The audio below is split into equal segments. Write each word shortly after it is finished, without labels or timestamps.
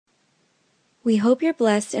We hope you're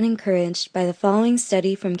blessed and encouraged by the following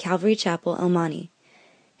study from Calvary Chapel, El Monte.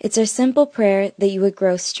 It's our simple prayer that you would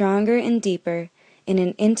grow stronger and deeper in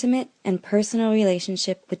an intimate and personal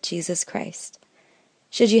relationship with Jesus Christ.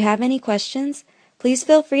 Should you have any questions, please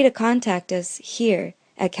feel free to contact us here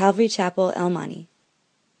at Calvary Chapel, El Monte.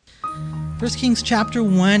 1 Kings chapter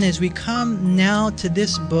 1, as we come now to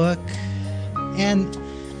this book, and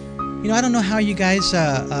I don't know how you guys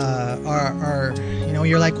are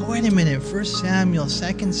you're like, oh, wait a minute, 1 Samuel,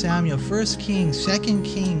 2 Samuel, 1 Kings, 2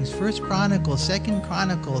 Kings, 1 Chronicles, 2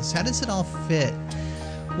 Chronicles, how does it all fit?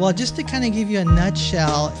 Well, just to kind of give you a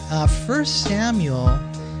nutshell, 1 Samuel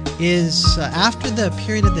is after the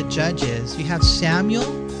period of the judges. You have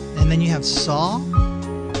Samuel, and then you have Saul,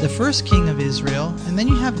 the first king of Israel, and then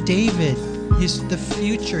you have David, who's the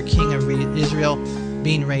future king of Israel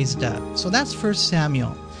being raised up. So that's 1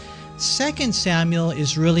 Samuel. 2 Samuel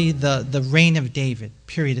is really the reign of David,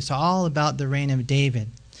 period. It's all about the reign of David.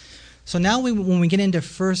 So now when we get into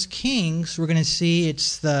 1 Kings, we're going to see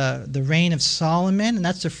it's the reign of Solomon, and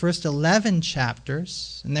that's the first 11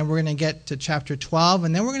 chapters. And then we're going to get to chapter 12,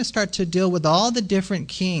 and then we're going to start to deal with all the different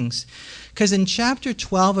kings. Because in chapter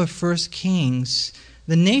 12 of 1 Kings,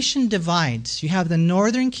 the nation divides. You have the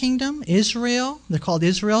northern kingdom, Israel. They're called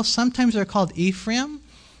Israel. Sometimes they're called Ephraim.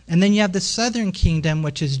 And then you have the southern kingdom,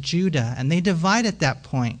 which is Judah, and they divide at that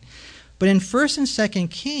point. But in 1st and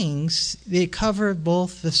 2nd Kings, they cover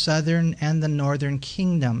both the southern and the northern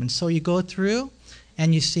kingdom. And so you go through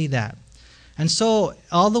and you see that. And so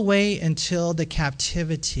all the way until the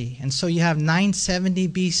captivity. And so you have 970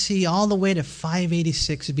 BC all the way to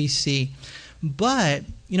 586 BC. But,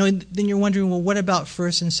 then you're wondering, well, what about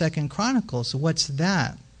 1st and 2nd Chronicles? What's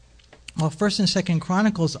that? Well, 1st and 2nd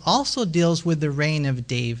Chronicles also deals with the reign of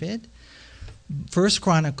David. 1st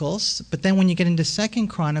Chronicles, but then when you get into 2nd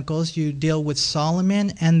Chronicles, you deal with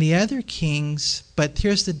Solomon and the other kings, but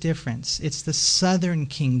here's the difference. It's the southern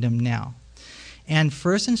kingdom now. And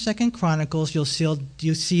 1st and 2nd Chronicles, you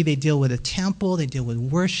see they deal with a temple, they deal with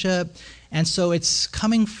worship, and so it's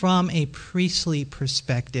coming from a priestly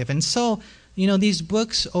perspective. And so, these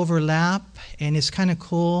books overlap, and it's kind of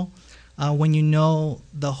cool when you know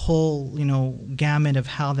the whole, gamut of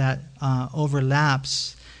how that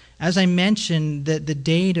overlaps. As I mentioned, the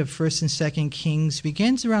date of 1st and 2nd Kings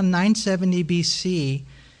begins around 970 BC,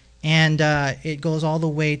 and it goes all the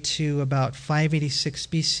way to about 586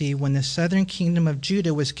 BC when the southern kingdom of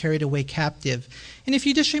Judah was carried away captive. And if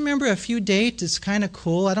you just remember a few dates, it's kind of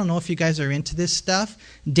cool. I don't know if you guys are into this stuff.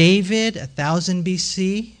 David, 1000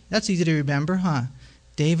 BC. That's easy to remember, huh?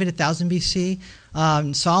 David, 1000 BC.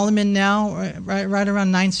 Solomon now, right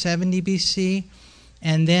around 970 BC.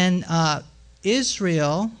 And then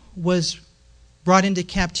Israel was brought into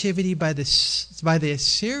captivity by the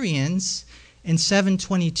Assyrians in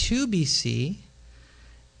 722 BC.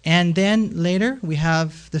 And then later we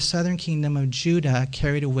have the southern kingdom of Judah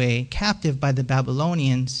carried away captive by the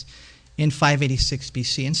Babylonians in 586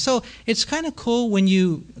 BC. And so it's kind of cool when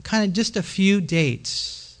you just a few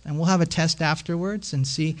dates. And we'll have a test afterwards and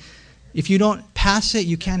see. If you don't pass it,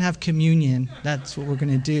 you can't have communion. That's what we're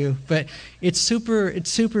going to do. But it's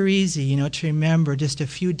super easy, to remember just a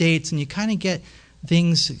few dates, and you kind of get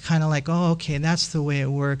things kind of like, oh, okay, that's the way it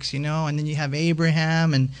works, And then you have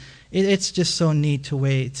Abraham, and it's just so neat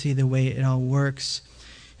to see the way it all works.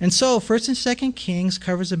 And so 1st and 2nd Kings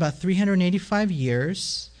covers about 385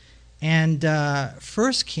 years. And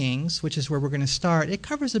 1 Kings, which is where we're going to start, it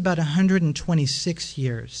covers about 126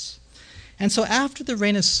 years. And so after the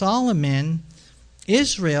reign of Solomon,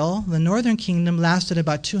 Israel, the northern kingdom, lasted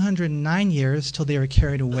about 209 years till they were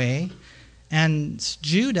carried away. And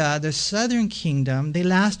Judah, the southern kingdom, they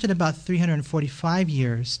lasted about 345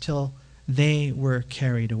 years till they were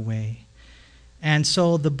carried away. And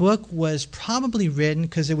so the book was probably written,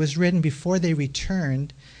 because it was written before they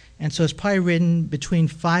returned, and so it's probably written between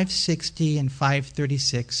 560 and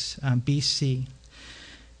 536 BC.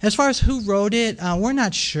 As far as who wrote it, we're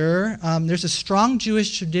not sure. There's a strong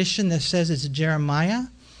Jewish tradition that says it's Jeremiah.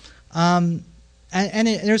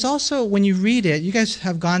 There's also, when you read it, you guys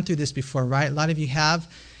have gone through this before, right? A lot of you have.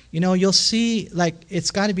 You'll see,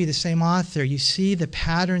 it's got to be the same author. You see the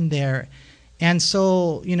pattern there. And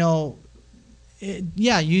so,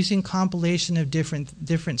 using compilation of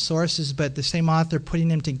different sources, but the same author putting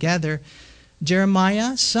them together.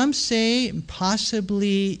 Jeremiah, some say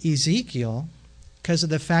possibly Ezekiel, because of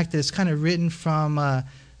the fact that it's kind of written from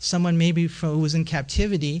someone who was in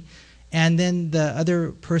captivity, and then the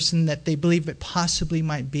other person that they believe it possibly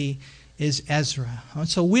might be is Ezra.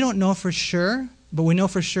 So we don't know for sure, but we know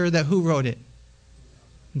for sure that who wrote it?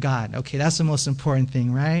 God. Okay, that's the most important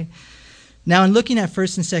thing, right? Now, in looking at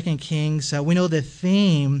 1st and 2nd Kings, we know the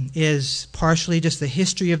theme is partially just the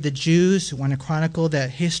history of the Jews who want to chronicle the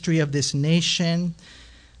history of this nation.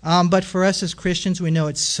 But for us as Christians, we know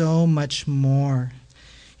it's so much more.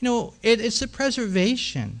 It's the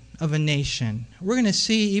preservation of a nation. We're going to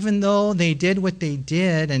see, even though they did what they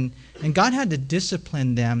did, and God had to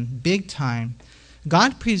discipline them big time,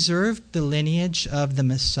 God preserved the lineage of the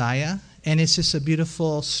Messiah, and it's just a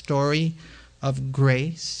beautiful story of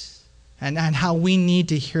grace. And how we need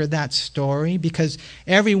to hear that story, because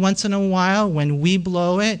every once in a while when we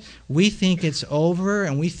blow it, we think it's over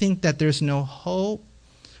and we think that there's no hope.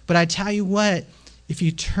 But I tell you what, if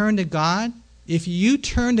you turn to God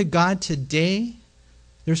today,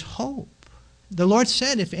 there's hope. The Lord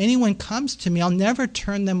said, if anyone comes to me, I'll never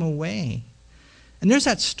turn them away. And there's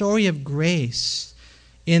that story of grace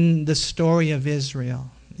in the story of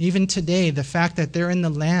Israel. Even today, the fact that they're in the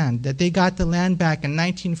land, that they got the land back in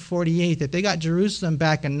 1948, that they got Jerusalem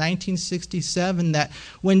back in 1967, that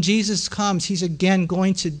when Jesus comes, he's again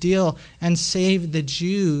going to deal and save the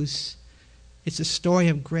Jews. It's a story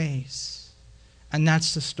of grace. And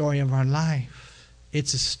that's the story of our life.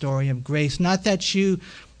 It's a story of grace. Not that you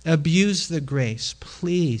abuse the grace.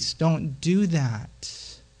 Please don't do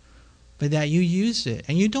that. But that you use it.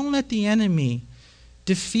 And you don't let the enemy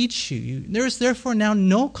defeat you. There is therefore now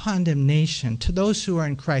no condemnation to those who are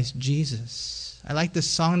in Christ Jesus. I like the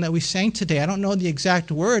song that we sang today. I don't know the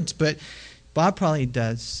exact words, but Bob probably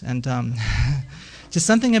does. And just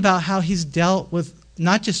something about how he's dealt with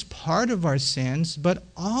not just part of our sins, but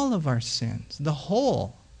all of our sins, the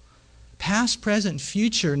whole, past, present,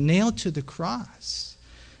 future, nailed to the cross.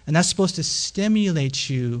 And that's supposed to stimulate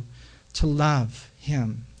you to love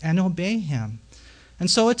him and obey him. And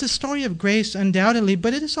so it's a story of grace, undoubtedly,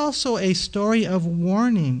 but it is also a story of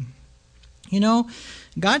warning.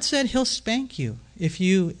 God said he'll spank you if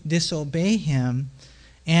you disobey him,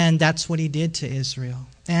 and that's what he did to Israel.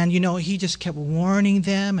 And, he just kept warning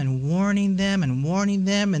them and warning them and warning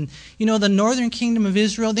them. And, the northern kingdom of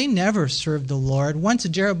Israel, they never served the Lord. Once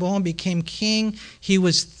Jeroboam became king, he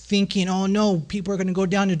was thinking, oh no, people are going to go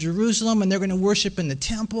down to Jerusalem and they're going to worship in the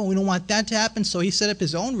temple. We don't want that to happen. So he set up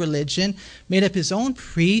his own religion, made up his own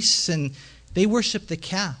priests, and they worshiped the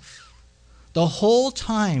calf. The whole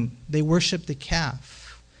time they worshiped the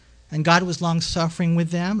calf. And God was long-suffering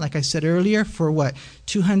with them, like I said earlier, for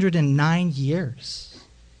 209 years.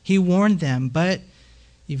 He warned them, but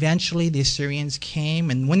eventually the Assyrians came.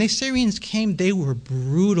 And when the Assyrians came, they were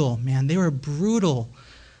brutal, man. They were brutal.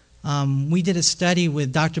 We did a study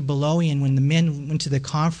with Dr. Belowian when the men went to the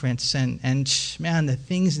conference, and man, the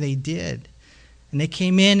things they did. And they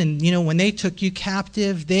came in, and, when they took you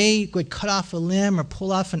captive, they would cut off a limb or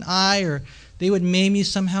pull off an eye, or they would maim you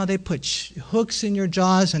somehow. They put hooks in your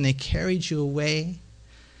jaws, and they carried you away.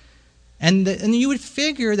 And you would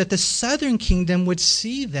figure that the southern kingdom would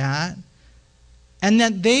see that and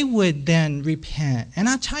that they would then repent. And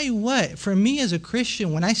I'll tell you what, for me as a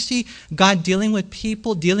Christian, when I see God dealing with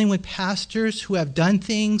people, dealing with pastors who have done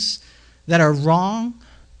things that are wrong,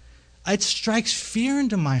 it strikes fear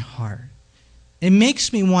into my heart. It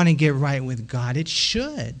makes me want to get right with God. It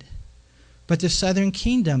should. But the southern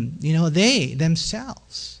kingdom, they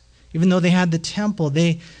themselves, even though they had the temple,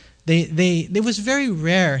 it was very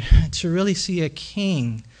rare to really see a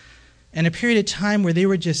king and a period of time where they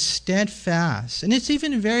were just steadfast. And it's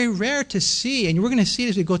even very rare to see, and we're going to see it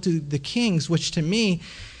as we go to the Kings, which to me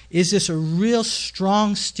is just a real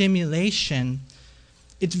strong stimulation.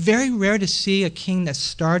 It's very rare to see a king that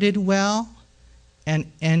started well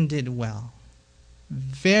and ended well.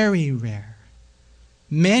 Very rare.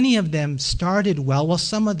 Many of them started well,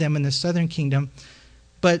 some of them in the southern kingdom,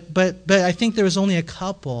 but I think there was only a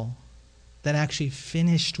couple that actually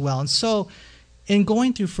finished well. And so in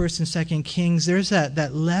going through 1st and 2nd Kings, there's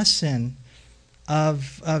that lesson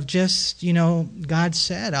of just, God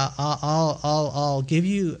said, I'll give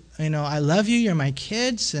you, I love you, you're my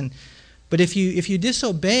kids, but if you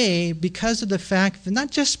disobey because of the fact that,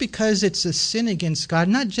 not just because it's a sin against God,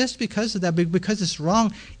 not just because of that, but because it's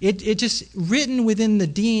wrong, it just written within the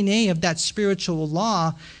DNA of that spiritual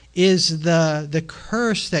law is the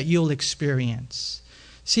curse that you'll experience.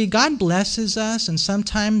 See, God blesses us, and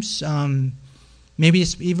sometimes maybe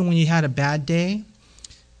it's even when you had a bad day,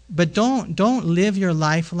 but don't live your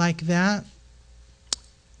life like that,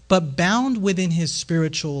 but bound within his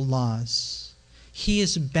spiritual laws. He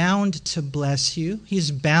is bound to bless you. He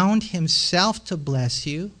is bound himself to bless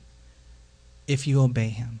you if you obey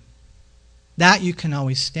him. That you can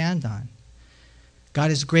always stand on.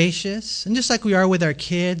 God is gracious, and just like we are with our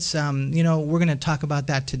kids, we're going to talk about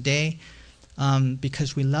that today.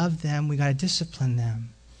 Because we love them, we got to discipline them.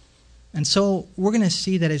 And so we're going to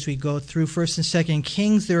see that as we go through 1st and 2nd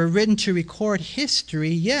Kings. They were written to record history,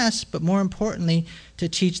 yes, but more importantly, to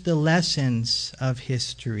teach the lessons of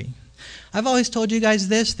history. I've always told you guys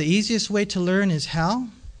this, the easiest way to learn is how?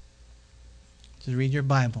 To read your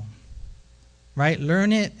Bible. Right?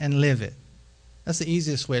 Learn it and live it. That's the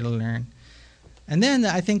easiest way to learn. And then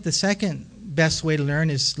I think the second best way to learn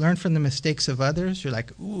is learn from the mistakes of others. You're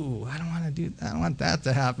like, ooh, I don't want that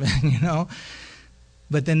to happen, you know?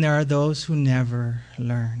 But then there are those who never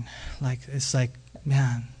learn. It's like,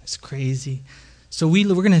 man, it's crazy. So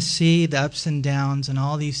we're going to see the ups and downs and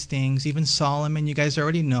all these things. Even Solomon, you guys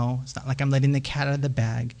already know. It's not like I'm letting the cat out of the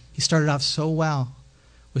bag. He started off so well,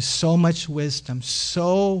 with so much wisdom,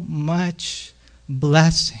 so much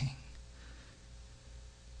blessing.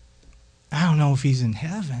 I don't know if he's in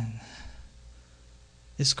heaven.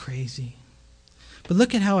 It's crazy. But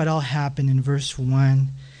look at how it all happened in verse 1.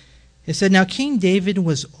 It said, "Now King David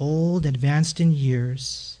was old, advanced in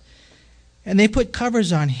years, and they put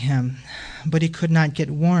covers on him, but he could not get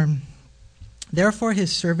warm. Therefore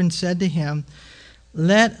his servant said to him,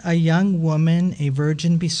 'Let a young woman, a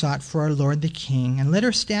virgin, be sought for our lord the king, and let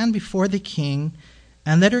her stand before the king,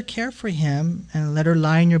 and let her care for him, and let her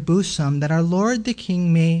lie in your bosom, that our lord the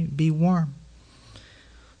king may be warm.'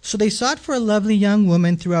 So they sought for a lovely young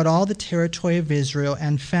woman throughout all the territory of Israel,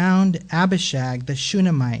 and found Abishag the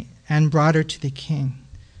Shunammite, and brought her to the king.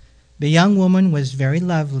 The young woman was very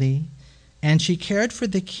lovely, and she cared for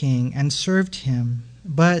the king and served him,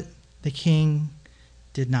 but the king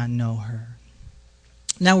did not know her."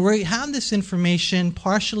 Now we have this information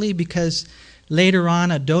partially because later on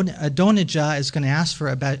Adonijah is going to ask for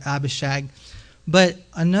Abishag, but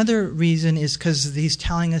another reason is because he's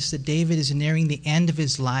telling us that David is nearing the end of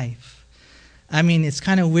his life. I mean, it's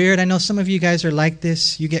kind of weird. I know some of you guys are like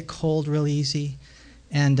this. You get cold real easy,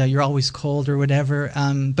 and you're always cold or whatever.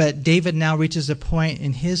 But David now reaches a point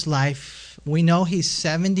in his life. We know he's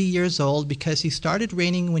 70 years old because he started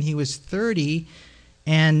reigning when he was 30,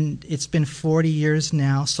 and it's been 40 years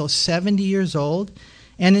now, so 70 years old.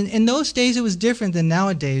 And in those days, it was different than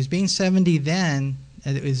nowadays. Being 70 then,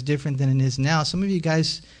 it was different than it is now. Some of you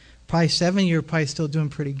guys, probably 70, you're probably still doing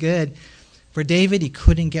pretty good. For David, he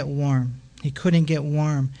couldn't get warm. He couldn't get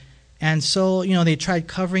warm. And so, they tried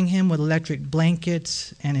covering him with electric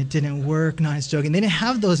blankets, and it didn't work. No, I was joking. They didn't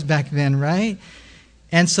have those back then, right?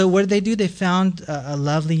 And so what did they do? They found a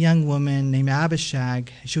lovely young woman named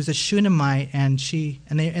Abishag. She was a Shunammite, and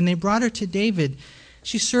they brought her to David.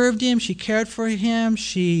 She served him. She cared for him.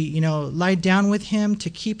 She, lied down with him to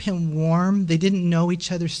keep him warm. They didn't know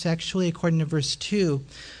each other sexually, according to verse 2.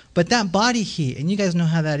 But that body heat, and you guys know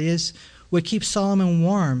how that is, would keep Solomon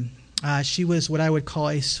warm. She was what I would call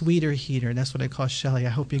a sweeter heater. That's what I call Shelley. I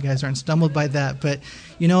hope you guys aren't stumbled by that. But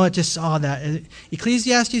just all that.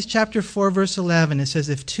 Ecclesiastes chapter 4, verse 11, it says,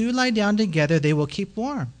 "If two lie down together, they will keep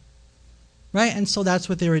warm." Right? And so that's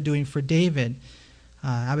what they were doing for David.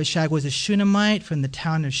 Abishag was a Shunammite from the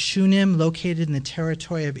town of Shunem, located in the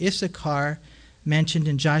territory of Issachar, mentioned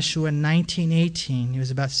in Joshua 19:18. It was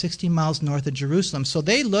about 60 miles north of Jerusalem. So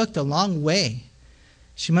they looked a long way.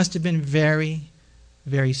 She must have been very,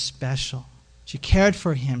 very special. She cared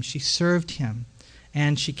for him, she served him,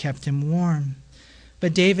 and she kept him warm.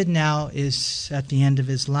 But David now is at the end of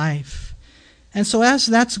his life. And so as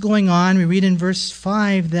that's going on, we read in verse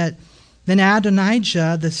 5 that then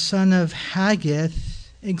Adonijah, the son of Haggith,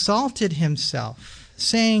 exalted himself,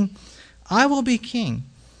 saying, "I will be king."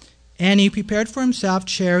 And he prepared for himself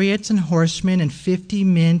chariots and horsemen and 50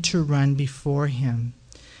 men to run before him.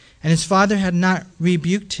 And his father had not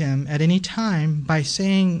rebuked him at any time by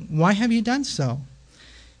saying, "Why have you done so?"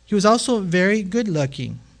 He was also very good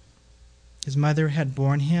looking. His mother had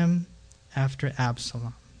borne him after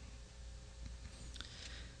Absalom.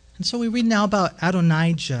 And so we read now about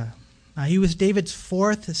Adonijah. He was David's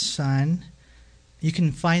fourth son. You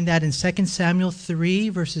can find that in 2 Samuel 3,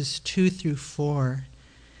 verses 2 through 4.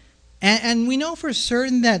 And we know for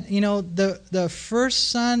certain that, the first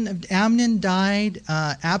son of Amnon died,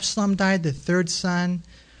 Absalom died, the third son.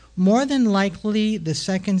 More than likely, the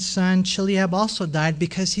second son, Chileab, also died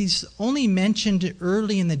because he's only mentioned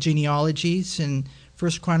early in the genealogies in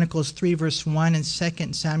 1 Chronicles 3, verse 1 and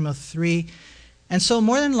 2 Samuel 3. And so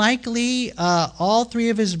more than likely, all three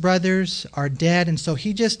of his brothers are dead, and so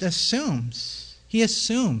he just assumes. He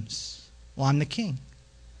assumes, well, I'm the king.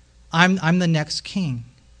 I'm the next king,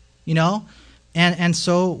 And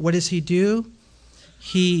so what does he do?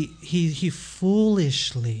 He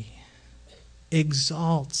foolishly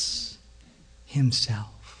exalts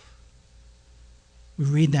himself. We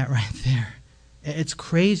read that right there. It's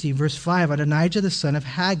crazy. Verse 5, Adonijah the son of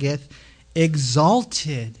Haggith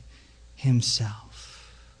exalted himself.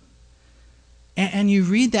 And you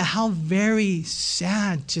read that, how very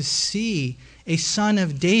sad to see a son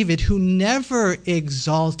of David who never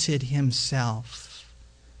exalted himself.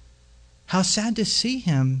 How sad to see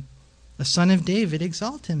him, a son of David,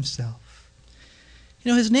 exalt himself.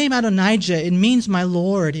 You know, his name Adonijah, it means my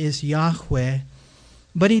Lord is Yahweh,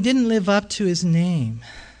 but he didn't live up to his name.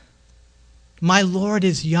 My Lord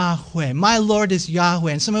is Yahweh. My Lord is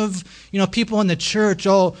Yahweh. And some of, people in the church,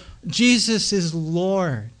 oh, Jesus is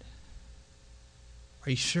Lord. Are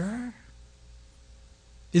you sure?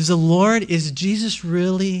 Is Jesus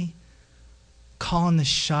really calling the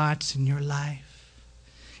shots in your life?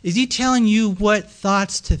 Is he telling you what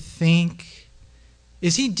thoughts to think?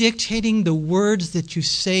 Is he dictating the words that you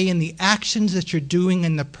say and the actions that you're doing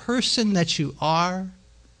and the person that you are?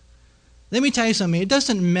 Let me tell you something. It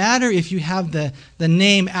doesn't matter if you have the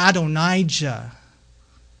name Adonijah.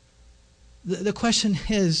 The question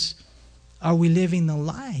is, are we living the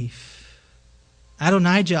life?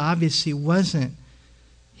 Adonijah obviously wasn't.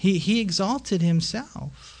 He exalted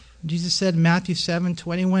himself. Jesus said in Matthew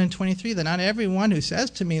 7:21 and 23 that not everyone who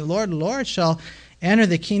says to me, Lord, Lord, shall enter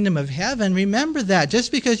the kingdom of heaven. Remember that.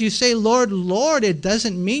 Just because you say, Lord, Lord, it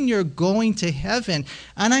doesn't mean you're going to heaven.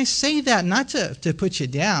 And I say that not to put you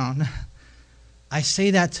down. I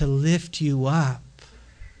say that to lift you up.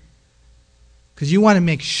 Because you want to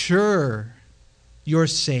make sure you're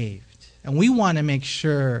saved. And we want to make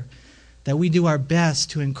sure that we do our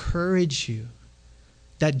best to encourage you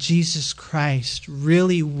that Jesus Christ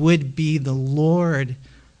really would be the Lord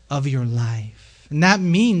of your life. And that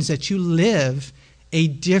means that you live a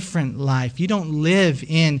different life. You don't live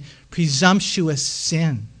in presumptuous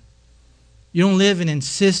sin. You don't live in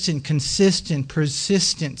insistent, consistent,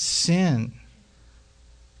 persistent sin.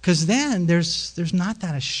 Because then there's not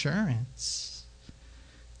that assurance.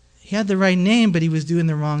 He had the right name, but he was doing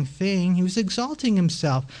the wrong thing. He was exalting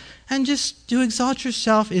himself. And just to exalt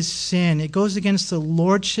yourself is sin. It goes against the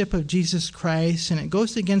lordship of Jesus Christ, and it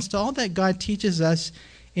goes against all that God teaches us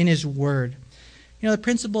in his word. The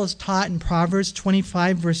principle is taught in Proverbs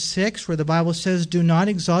 25, verse 6, where the Bible says, do not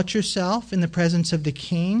exalt yourself in the presence of the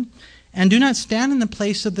king, and do not stand in the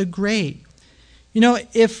place of the great.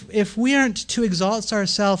 If we aren't to exalt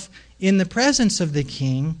ourselves in the presence of the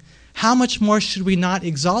king, how much more should we not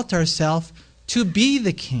exalt ourselves to be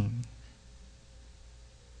the king?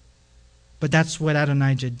 But that's what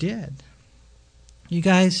Adonijah did. You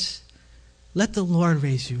guys, let the Lord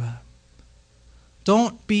raise you up.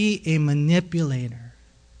 Don't be a manipulator.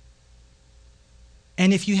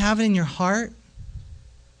 And if you have it in your heart,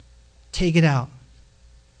 take it out.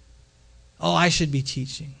 Oh, I should be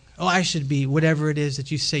teaching. Oh, I should be whatever it is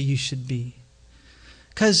that you say you should be.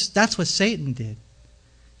 Because that's what Satan did.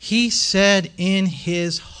 He said in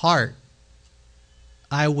his heart,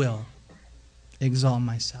 I will exalt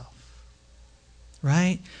myself.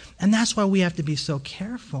 Right? And that's why we have to be so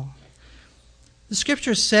careful. The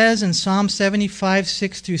scripture says in Psalm 75,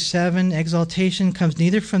 6 through 7, exaltation comes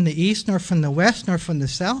neither from the east, nor from the west, nor from the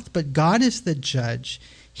south, but God is the judge.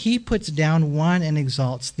 He puts down one and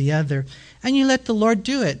exalts the other. And you let the Lord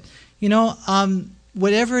do it.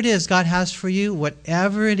 Whatever it is God has for you,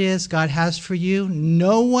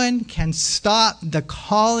 no one can stop the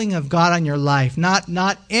calling of God on your life.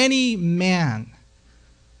 Not any man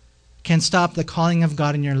can stop the calling of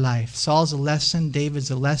God in your life. Saul's a lesson. David's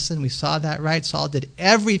a lesson. We saw that, right? Saul did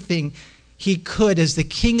everything he could as the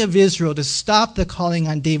king of Israel to stop the calling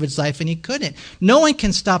on David's life, and he couldn't. No one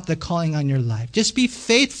can stop the calling on your life. Just be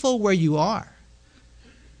faithful where you are.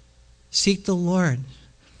 Seek the Lord.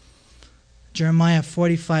 Jeremiah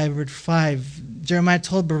 45, verse 5. Jeremiah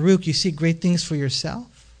told Baruch, you seek great things for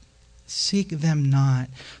yourself? Seek them not.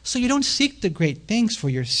 So you don't seek the great things for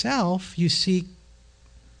yourself. You seek,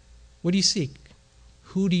 what do you seek?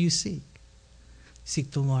 Who do you seek? Seek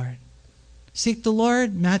the Lord. Seek the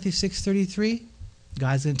Lord, Matthew 6:33.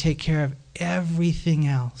 God's going to take care of everything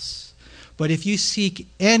else. But if you seek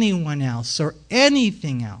anyone else or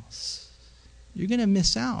anything else, you're going to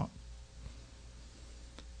miss out.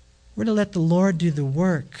 We're to let the Lord do the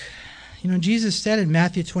work. Jesus said in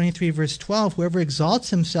Matthew 23, verse 12, whoever exalts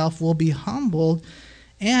himself will be humbled,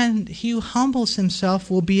 and he who humbles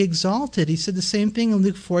himself will be exalted. He said the same thing in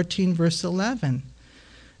Luke 14, verse 11.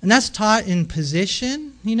 And that's taught in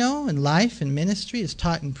position, in life and ministry. It's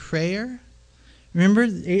taught in prayer. Remember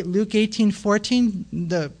Luke 18:14,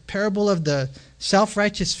 the parable of the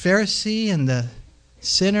self-righteous Pharisee and the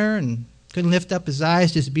sinner, and couldn't lift up his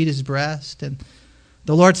eyes, just beat his breast. And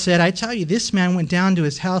the Lord said, I tell you, this man went down to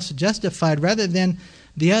his house justified rather than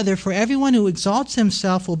the other. For everyone who exalts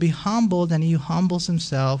himself will be humbled, and he who humbles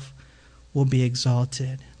himself will be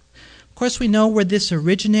exalted. Of Of course, we know where this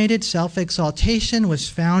originated. Self-exaltation was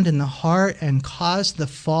found in the heart and caused the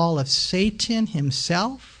fall of Satan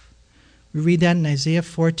himself. We read that in Isaiah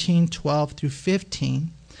 14:12 through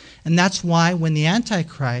 15. And that's why when the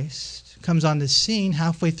Antichrist comes on the scene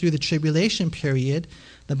halfway through the tribulation period,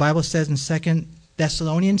 the Bible says in 2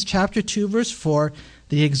 Thessalonians chapter 2, verse 4,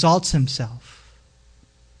 that he exalts himself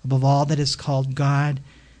above all that is called God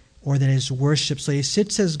or that is worshipped. So he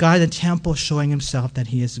sits as God in the temple, showing himself that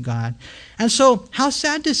he is God. And so how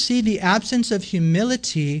sad to see the absence of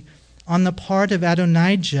humility on the part of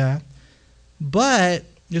Adonijah. But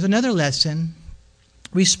there's another lesson.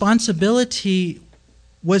 Responsibility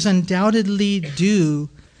was undoubtedly due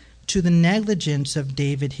to the negligence of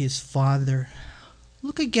David, his father.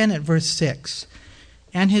 Look again at verse 6.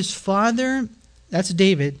 And his father, that's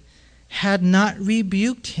David, had not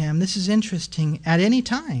rebuked him, this is interesting, at any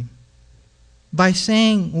time, by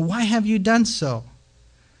saying, why have you done so?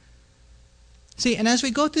 See, and as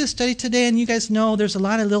we go through the study today, and you guys know there's a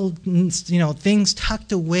lot of little, things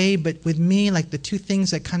tucked away, but with me, like the two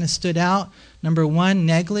things that kind of stood out, number one,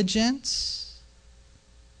 negligence,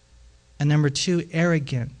 and number two,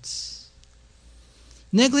 arrogance.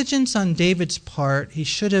 Negligence on David's part, he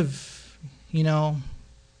should have,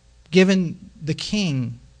 given the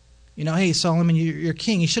king, hey, Solomon, you're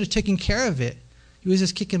king. He should have taken care of it. He was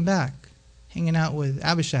just kicking back, hanging out with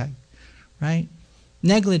Abishag, right?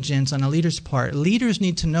 Negligence on a leader's part. Leaders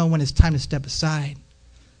need to know when it's time to step aside.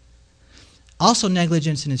 Also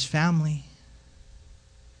negligence in his family.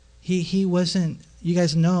 He wasn't, you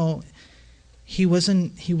guys know, he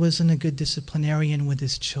wasn't a good disciplinarian with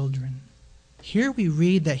his children. Here we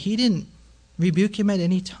read that he didn't rebuke him at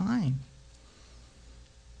any time.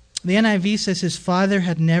 The NIV says his father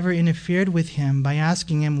had never interfered with him by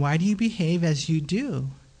asking him, why do you behave as you do?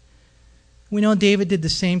 We know David did the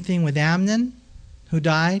same thing with Amnon, who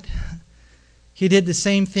died. He did the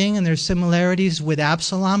same thing, and there's similarities with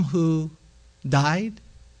Absalom, who died.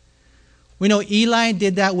 We know Eli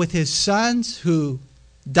did that with his sons, who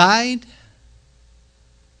died.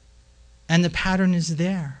 And the pattern is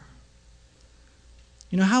there.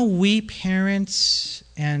 You know how we parents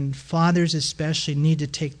and fathers especially need to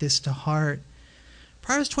take this to heart.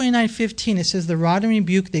 Proverbs 29:15, it says, the rod and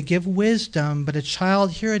rebuke, they give wisdom, but a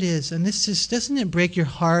child, here it is, and this is, doesn't it break your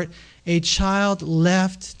heart? A child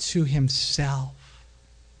left to himself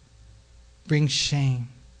brings shame.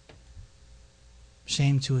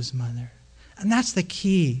 Shame to his mother. And that's the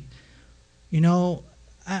key. A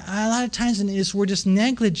lot of times we're just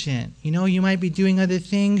negligent. You might be doing other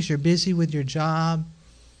things, you're busy with your job.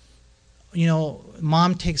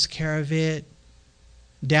 Mom takes care of it.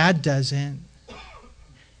 Dad doesn't.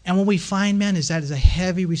 And what we find, man, is that is a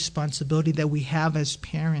heavy responsibility that we have as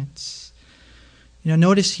parents.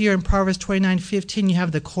 Notice here in Proverbs 29:15, you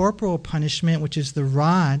have the corporal punishment, which is the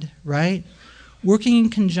rod, right? Working in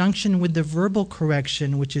conjunction with the verbal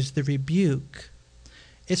correction, which is the rebuke.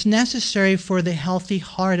 It's necessary for the healthy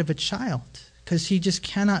heart of a child, because he just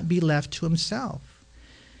cannot be left to himself.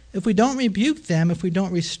 If we don't rebuke them, if we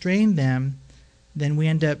don't restrain them, then we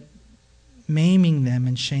end up maiming them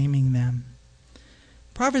and shaming them.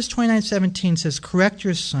 Proverbs 29:17 says, correct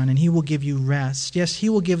your son, and he will give you rest. Yes, he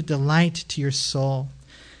will give delight to your soul.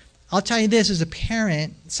 I'll tell you this, as a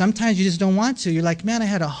parent, sometimes you just don't want to. You're like, man, I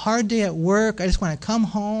had a hard day at work. I just want to come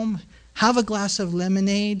home, have a glass of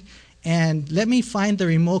lemonade, and let me find the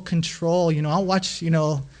remote control. I'll watch,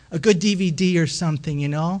 a good DVD or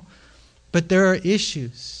something, But there are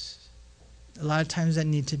issues a lot of times that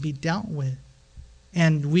need to be dealt with.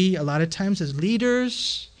 And we, a lot of times as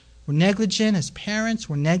leaders, we're negligent. As parents,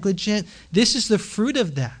 we're negligent. This is the fruit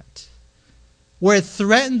of that. Where it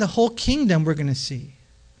threatened the whole kingdom, we're going to see.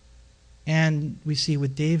 And we see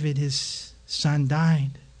with David, his son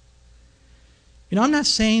died. I'm not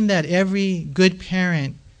saying that every good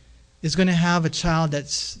parent is going to have a child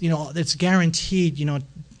that's, that's guaranteed,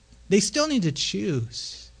 they still need to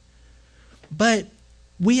choose. But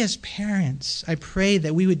we as parents, I pray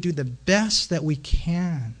that we would do the best that we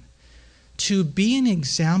can to be an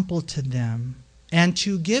example to them and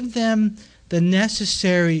to give them the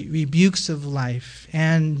necessary rebukes of life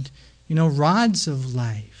and, rods of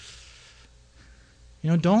life.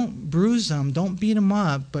 Don't bruise them, don't beat them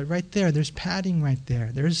up, but right there, there's padding right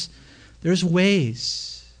there. There's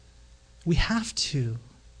ways. We have to.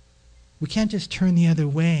 We can't just turn the other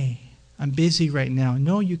way. I'm busy right now.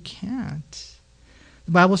 No, you can't.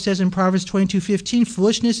 The Bible says in Proverbs 22:15,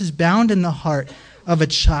 foolishness is bound in the heart of a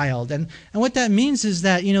child. And what that means is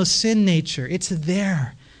that, sin nature, it's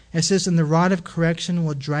there. It says, and the rod of correction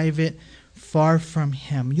will drive it far from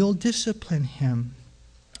him. You'll discipline him.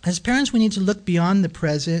 As parents, we need to look beyond the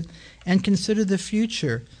present and consider the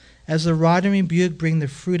future, as the rod and rebuke bring the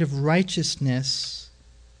fruit of righteousness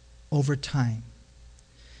over time.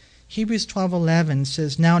 Hebrews 12:11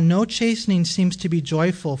 says, "Now no chastening seems to be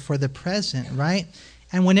joyful for the present," right?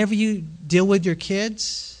 And whenever you deal with your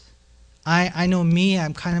kids, I know me,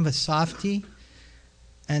 I'm kind of a softie,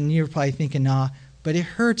 and you're probably thinking, nah, but it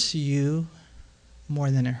hurts you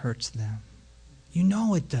more than it hurts them. You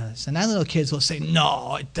know it does. And our little kids will say,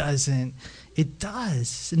 no, it doesn't. It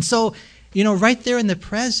does. And so, right there in the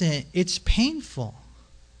present, it's painful.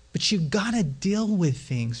 But you've got to deal with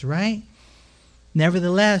things, right?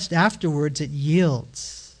 Nevertheless, afterwards it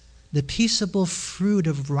yields the peaceable fruit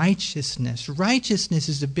of righteousness. Righteousness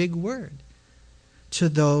is a big word to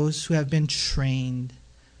those who have been trained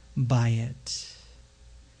by it.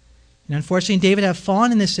 And unfortunately, David had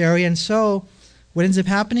fallen in this area, and so what ends up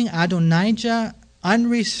happening? Adonijah,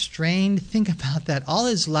 unrestrained, think about that, all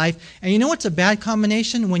his life. And you know what's a bad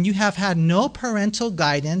combination? When you have had no parental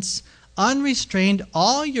guidance, unrestrained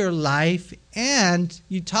all your life, and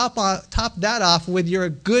you top that off with you're a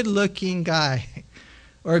good-looking guy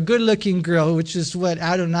or a good-looking girl, which is what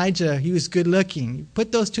Adonijah, he was good-looking. You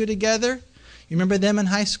put those two together, you remember them in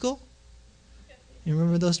high school? You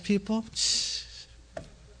remember those people?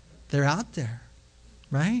 They're out there,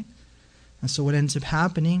 right? And so what ends up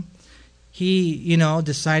happening, he,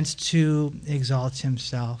 decides to exalt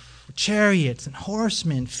himself. Chariots and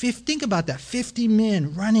horsemen, think about that, 50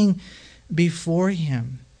 men running before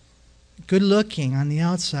him. Good looking on the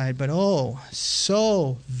outside, but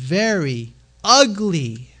so very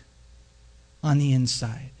ugly on the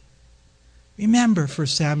inside. Remember 1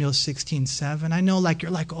 Samuel 16:7. I know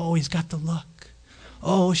you're like, he's got the look.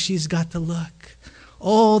 Oh, she's got the look.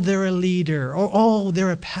 Oh, they're a leader. Oh,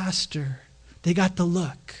 they're a pastor. They got the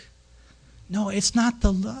look. No, it's not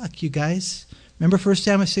the look, you guys. Remember 1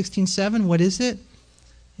 Samuel 16:7? What is it?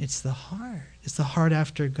 It's the heart. It's the heart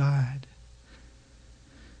after God.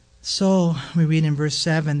 So we read in verse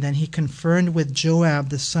 7, then he conferred with Joab,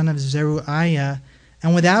 the son of Zeruiah,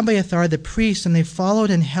 and with Abiathar the priest, and they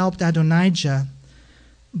followed and helped Adonijah.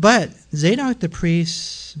 But Zadok the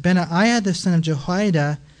priest, Benaiah the son of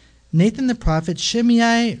Jehoiada, Nathan the prophet,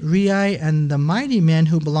 Shimei, Rei, and the mighty men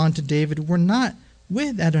who belonged to David were not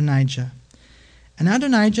with Adonijah. And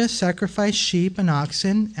Adonijah sacrificed sheep and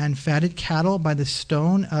oxen and fatted cattle by the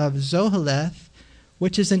stone of Zoheleth,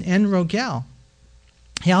 which is in En Rogel.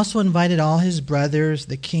 He also invited all his brothers,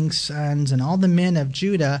 the king's sons, and all the men of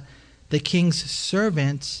Judah, the king's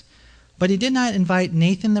servants, but he did not invite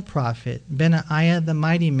Nathan the prophet, Benaiah the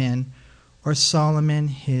mighty men, or Solomon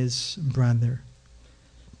his brother.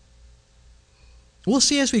 We'll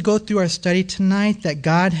see as we go through our study tonight that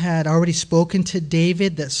God had already spoken to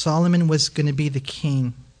David that Solomon was going to be the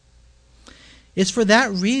king. It's for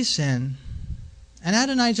that reason, and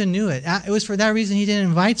Adonijah knew it. It was for that reason he didn't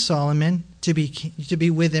invite Solomon to be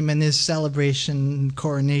with him in this celebration,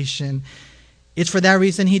 coronation. It's for that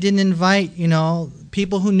reason he didn't invite,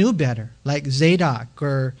 people who knew better, like Zadok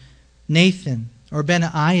or Nathan or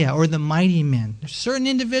Benaiah or the mighty men. There's certain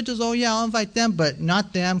individuals, I'll invite them, but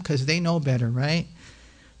not them because they know better, right?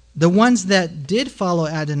 The ones that did follow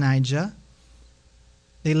Adonijah,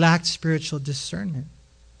 they lacked spiritual discernment.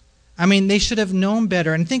 They should have known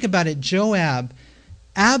better. And think about it, Joab,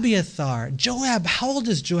 Abiathar. Joab, how old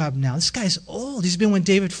is Joab now? This guy's old. He's been with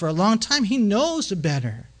David for a long time. He knows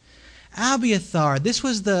better. Abiathar, this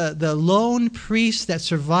was the lone priest that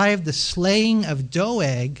survived the slaying of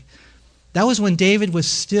Doeg. That was when David was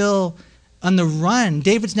still on the run.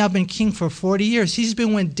 David's now been king for 40 years. He's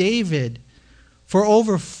been with David for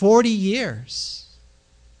over 40 years.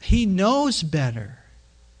 He knows better.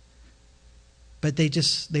 But they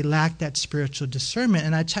lack that spiritual discernment.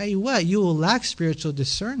 And I tell you what, you will lack spiritual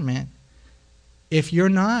discernment if you're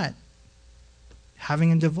not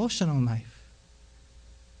having a devotional life.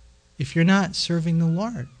 If you're not serving the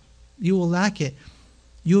Lord, you will lack it.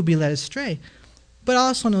 You will be led astray. But I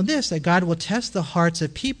also know this, that God will test the hearts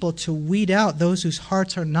of people to weed out those whose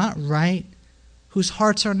hearts are not right, whose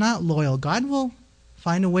hearts are not loyal. God will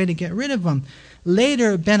find a way to get rid of them.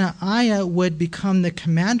 Later, Benaiah would become the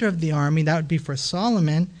commander of the army. That would be for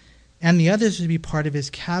Solomon. And the others would be part of his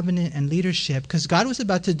cabinet and leadership because God was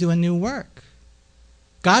about to do a new work.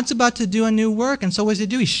 God's about to do a new work. And so what does he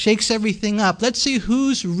do? He shakes everything up. Let's see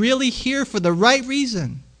who's really here for the right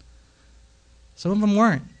reason. Some of them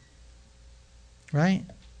weren't. Right?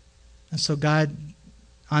 And so God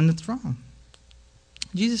on the throne.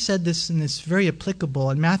 Jesus said this, and it's very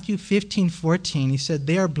applicable. In Matthew 15:14, he said,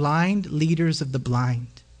 they are blind leaders of the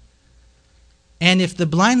blind. And if the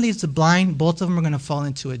blind leads the blind, both of them are going to fall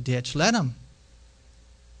into a ditch. Let them.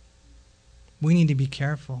 we need to be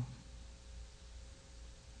careful.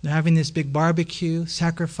 They're having this big barbecue,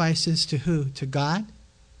 sacrifices to who? To God?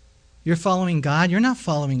 You're following God? You're not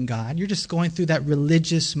following God. You're just going through that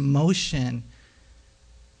religious motion.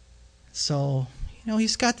 So,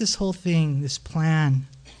 he's got this whole thing, this plan.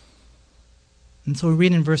 And so we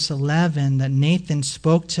read in verse 11 that Nathan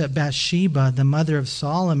spoke to Bathsheba, the mother of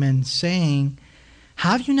Solomon, saying,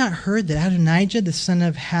 "Have you not heard that Adonijah, the son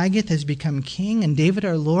of Haggith, has become king, and David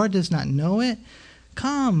our Lord does not know it?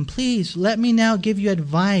 Come, please, let me now give you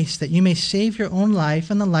advice, that you may save your own life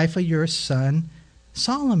and the life of your son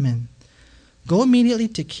Solomon. Go immediately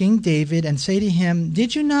to King David and say to him,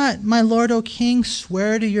 'Did you not, my lord, O king,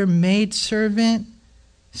 swear to your maidservant,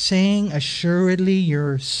 saying, Assuredly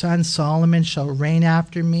your son Solomon shall reign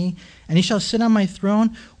after me, and he shall sit on my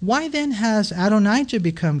throne? Why then has Adonijah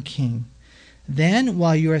become king? Then,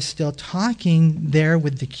 while you are still talking there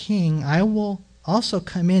with the king, I will also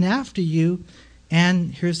come in after you,'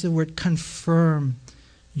 and here's the word, 'confirm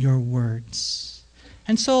your words.'"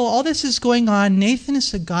 And so all this is going on. Nathan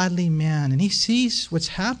is a godly man, and he sees what's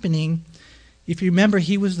happening. If you remember,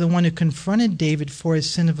 he was the one who confronted David for his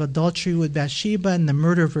sin of adultery with Bathsheba and the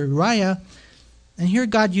murder of Uriah. And here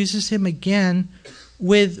God uses him again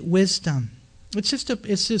with wisdom.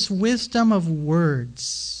 It's this wisdom of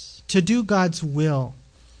words to do God's will.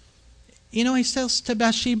 He says to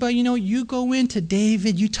Bathsheba, you go into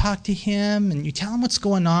David, you talk to him, and you tell him what's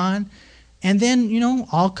going on. And then,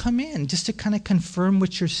 I'll come in just to kind of confirm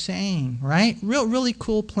what you're saying, right? Really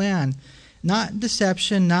cool plan. Not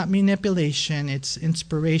deception, not manipulation, it's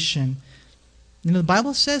inspiration. The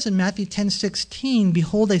Bible says in Matthew 10:16,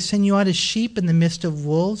 "Behold, I send you out as sheep in the midst of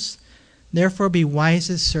wolves. Therefore be wise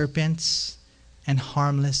as serpents and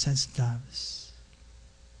harmless as doves."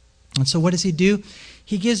 And so what does he do?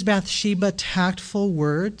 He gives Bathsheba tactful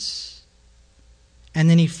words, and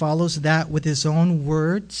then he follows that with his own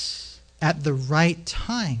words at the right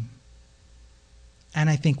time. And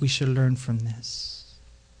I think we should learn from this.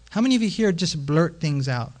 How many of you here just blurt things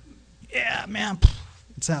out? Yeah, man,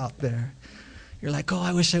 it's out there. You're like, oh,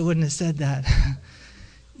 I wish I wouldn't have said that.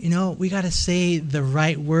 We got to say the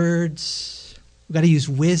right words. We got to use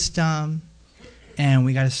wisdom. And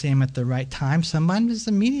we got to say them at the right time. Sometimes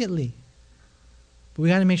immediately. But we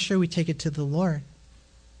got to make sure we take it to the Lord.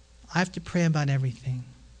 I have to pray about everything.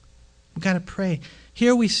 We got to pray.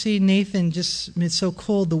 Here we see Nathan, it's so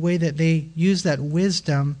cool the way that they use that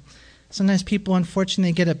wisdom. Sometimes people,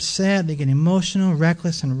 unfortunately, get upset, they get emotional,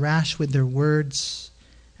 reckless, and rash with their words.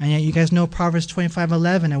 And yet you guys know Proverbs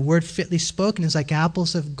 25:11, a word fitly spoken is like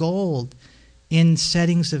apples of gold in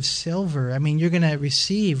settings of silver. I mean, you're going to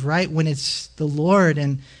receive, right, when it's the Lord.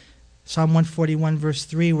 And Psalm 141, verse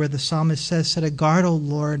 3, where the psalmist says, "Set a guard, O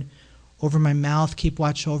Lord, over my mouth, keep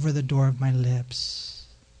watch over the door of my lips."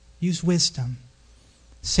 Use wisdom.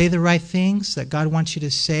 Say the right things that God wants you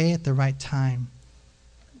to say at the right time.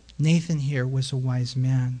 Nathan here was a wise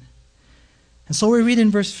man. And so we read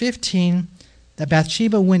in verse 15 that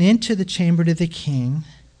Bathsheba went into the chamber to the king.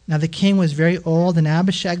 Now the king was very old, and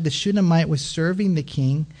Abishag the Shunammite was serving the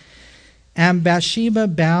king. And Bathsheba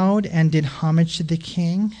bowed and did homage to the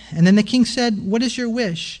king. And then the king said, "What is your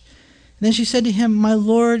wish?" And then she said to him, "My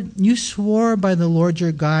lord, you swore by the Lord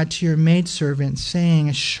your God to your maidservant, saying,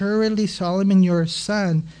 Assuredly Solomon your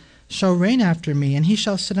son shall reign after me, and he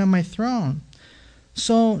shall sit on my throne.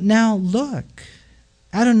 So now look,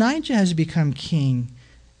 Adonijah has become king,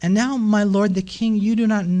 and now, my lord the king, you do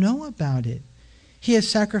not know about it. He has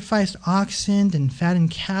sacrificed oxen and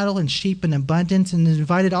fattened cattle and sheep in abundance, and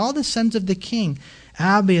invited all the sons of the king,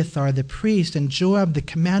 Abiathar the priest, and Joab the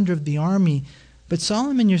commander of the army. But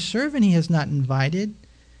Solomon your servant he has not invited.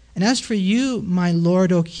 And as for you, my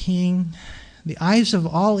lord, O king, the eyes of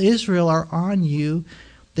all Israel are on you,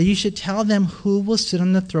 that you should tell them who will sit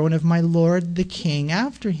on the throne of my lord the king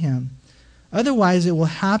after him. Otherwise it will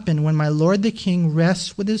happen when my lord the king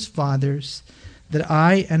rests with his fathers, that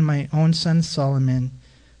I and my own son Solomon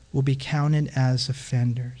will be counted as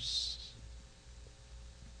offenders."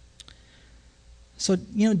 So,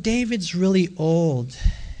 David's really old.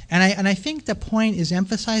 And I think the point is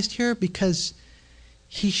emphasized here because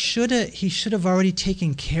he should have already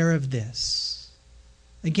taken care of this.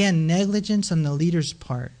 Again, negligence on the leader's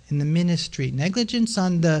part in the ministry, negligence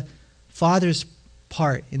on the father's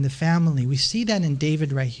part in the family. We see that in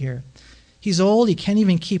David right here. He's old, he can't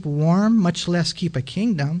even keep warm, much less keep a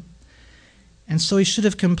kingdom. And so he should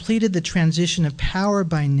have completed the transition of power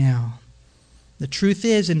by now. The truth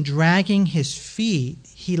is, in dragging his feet,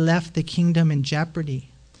 he left the kingdom in jeopardy.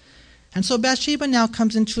 And so Bathsheba now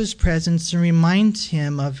comes into his presence and reminds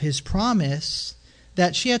him of his promise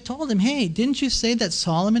that she had told him, hey, didn't you say that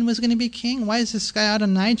Solomon was going to be king? Why is this guy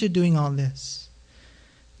Adonijah doing all this?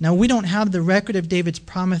 Now, we don't have the record of David's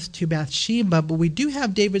promise to Bathsheba, but we do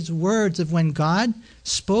have David's words of when God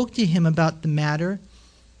spoke to him about the matter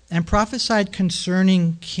and prophesied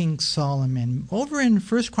concerning King Solomon. Over in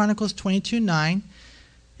 1 Chronicles 22:9,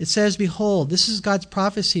 it says, behold, this is God's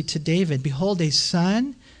prophecy to David. Behold, a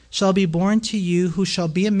son shall be born to you who shall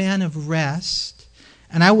be a man of rest,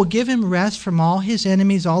 and I will give him rest from all his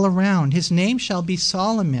enemies all around. His name shall be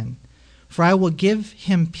Solomon, for I will give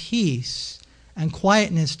him peace and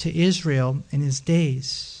quietness to Israel in his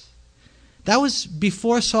days. That was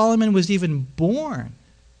before Solomon was even born.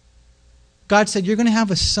 God said, you're going to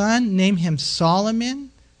have a son, name him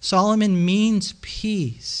Solomon. Solomon means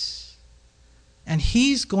peace. And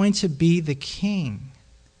he's going to be the king.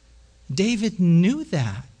 David knew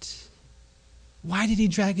that. Why did he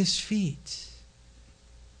drag his feet?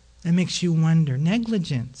 That makes you wonder.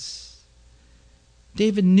 Negligence.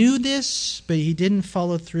 David knew this, but he didn't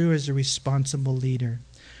follow through as a responsible leader.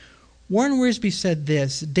 Warren Wiersbe said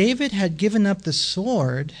this, David had given up the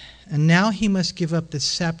sword, and now he must give up the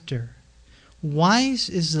scepter. Wise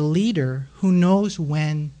is the leader who knows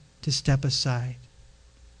when to step aside.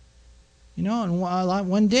 You know, and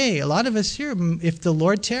one day, a lot of us here, if the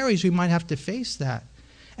Lord tarries, we might have to face that.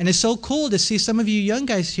 And it's so cool to see some of you young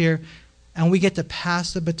guys here, and we get to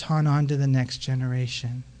pass the baton on to the next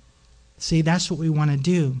generation. See, that's what we want to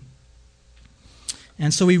do.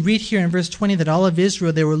 And so we read here in verse 20 that all of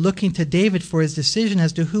Israel, they were looking to David for his decision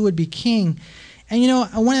as to who would be king. And you know,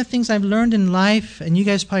 one of the things I've learned in life, and you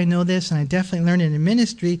guys probably know this, and I definitely learned it in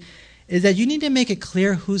ministry, is that you need to make it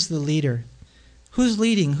clear who's the leader. Who's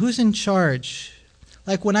leading? Who's in charge?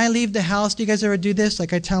 Like when I leave the house, do you guys ever do this?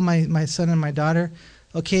 Like I tell my son and my daughter,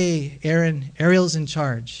 okay, Ariel's in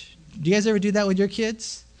charge. Do you guys ever do that with your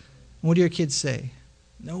kids? What do your kids say?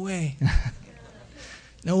 No way.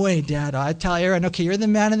 No way, Dad. I tell Aaron, okay, you're the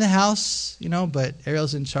man in the house, you know, but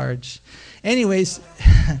Ariel's in charge. Anyways,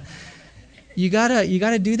 you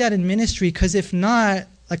gotta do that in ministry, because if not,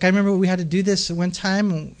 like I remember we had to do this one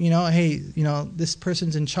time, you know, hey, you know, this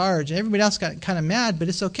person's in charge. Everybody else got kind of mad, but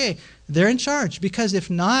it's okay. They're in charge, because if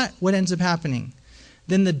not, what ends up happening?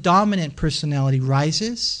 Then the dominant personality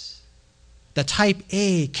rises. The type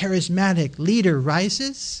A, charismatic leader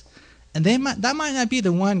rises. And that might not be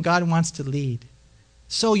the one God wants to lead.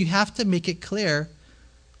 So you have to make it clear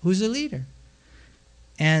who's the leader.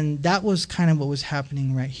 And that was kind of what was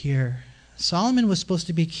happening right here. Solomon was supposed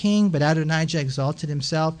to be king, but Adonijah exalted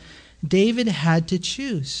himself. David had to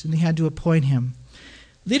choose, and they had to appoint him.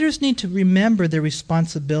 Leaders need to remember their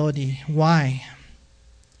responsibility. Why?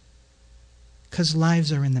 Because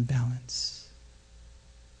lives are in the balance.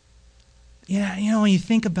 Yeah, you know, when you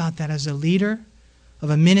think about that as a leader of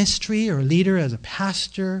a ministry, or a leader as a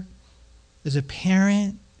pastor, as a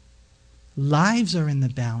parent, lives are in the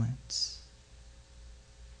balance.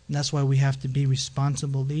 And that's why we have to be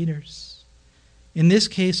responsible leaders. In this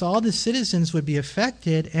case, all the citizens would be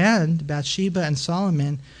affected, and Bathsheba and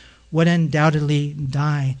Solomon would undoubtedly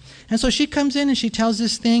die. And so she comes in and she tells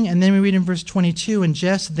this thing, and then we read in verse 22, and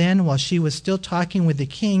just then, while she was still talking with the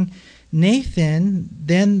king, Nathan,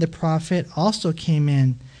 then the prophet, also came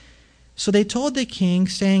in. So they told the king,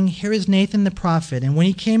 saying, here is Nathan the prophet. And when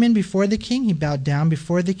he came in before the king, he bowed down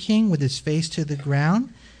before the king with his face to the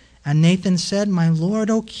ground. And Nathan said, my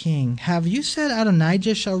lord, O king, have you said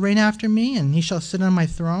Adonijah shall reign after me, and he shall sit on my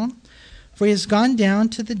throne? For he has gone down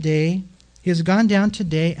today,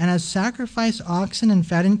 and has sacrificed oxen and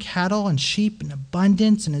fattened cattle and sheep in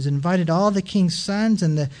abundance, and has invited all the king's sons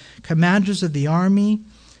and the commanders of the army,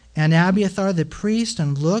 and Abiathar the priest,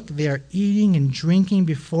 and look, they are eating and drinking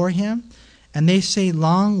before him, and they say,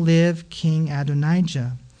 long live King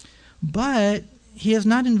Adonijah. But he has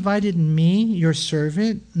not invited me, your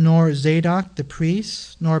servant, nor Zadok the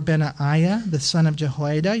priest, nor Benaiah the son of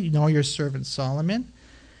Jehoiada, nor your servant Solomon.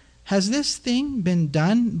 Has this thing been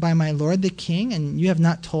done by my lord the king, and you have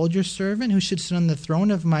not told your servant who should sit on the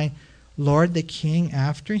throne of my lord the king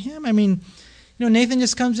after him? I mean, you know, Nathan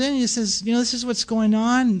just comes in and he says, you know, this is what's going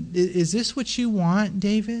on. Is this what you want,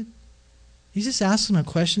 David? He just asks him a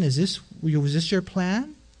question. Was this your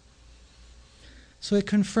plan? So it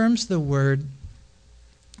confirms the word.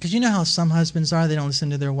 Because you know how some husbands are, they don't listen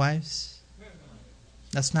to their wives.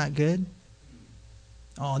 That's not good.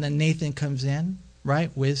 Oh, and then Nathan comes in, right?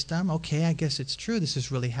 Wisdom. Okay, I guess it's true. This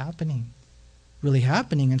is really happening. Really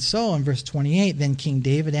happening. And so in verse 28, then King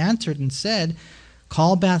David answered and said,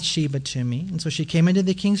 call Bathsheba to me. And so she came into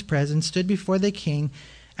the king's presence, stood before the king,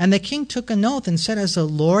 And the king took an oath and said, as the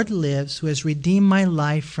Lord lives, who has redeemed my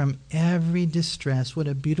life from every distress. What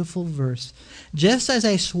a beautiful verse. Just as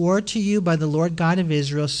I swore to you by the Lord God of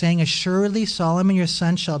Israel, saying, assuredly Solomon your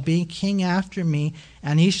son shall be king after me,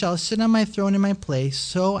 and he shall sit on my throne in my place,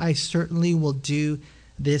 so I certainly will do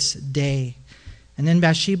this day. And then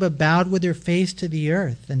Bathsheba bowed with her face to the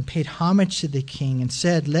earth and paid homage to the king and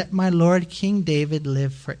said, let my lord King David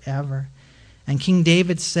live forever. And King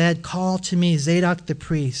David said, call to me Zadok the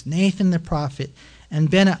priest, Nathan the prophet, and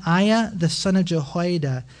Benaiah the son of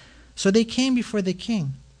Jehoiada. So they came before the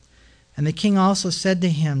king. And the king also said to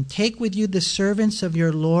him, take with you the servants of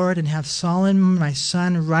your lord, and have Solomon my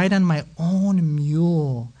son ride on my own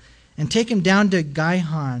mule, and take him down to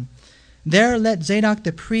Gihon. There let Zadok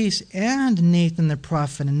the priest and Nathan the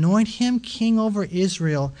prophet anoint him king over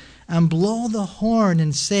Israel, and blow the horn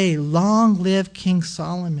and say, long live King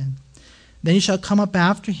Solomon. Then he shall come up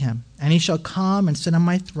after him, and he shall come and sit on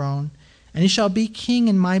my throne, and he shall be king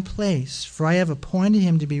in my place, for I have appointed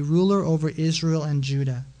him to be ruler over Israel and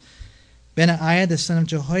Judah. Benaiah the son of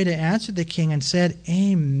Jehoiada answered the king and said,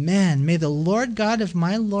 amen. May the Lord God of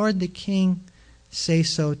my lord the king say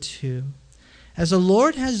so too. As the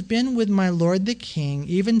Lord has been with my lord the king,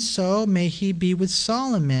 even so may he be with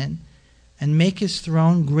Solomon, and make his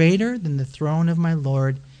throne greater than the throne of my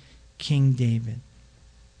lord King David.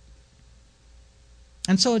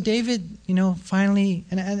 And so David, finally,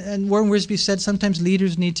 and Warren Wiersbe said sometimes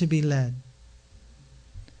leaders need to be led.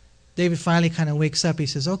 David finally kind of wakes up. He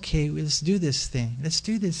says, okay, let's do this thing. Let's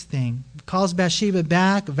do this thing. Calls Bathsheba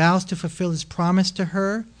back, vows to fulfill his promise to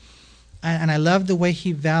her. And I love the way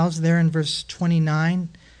he vows there in verse 29.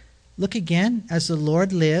 Look again, as the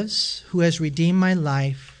Lord lives, who has redeemed my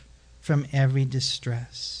life from every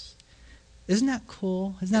distress. Isn't that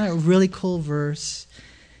cool? Isn't that a really cool verse?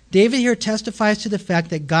 David here testifies to the fact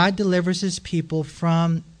that God delivers his people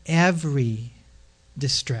from every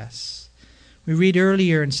distress. We read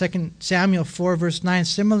earlier in 2 Samuel 4, verse 9,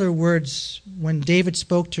 similar words when David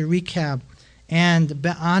spoke to Rechab and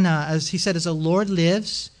Baanah, as he said, as the Lord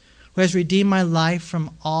lives, who has redeemed my life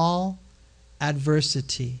from all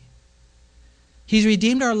adversity. He's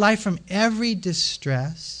redeemed our life from every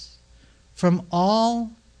distress, from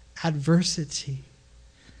all adversity.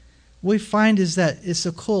 What we find is that it's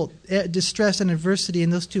so cool. Distress and adversity in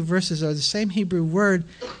those two verses are the same Hebrew word,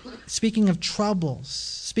 speaking of troubles,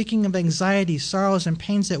 speaking of anxiety, sorrows, and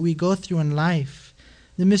pains that we go through in life,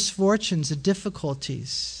 the misfortunes, the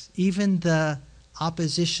difficulties, even the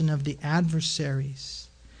opposition of the adversaries.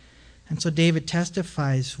 And so David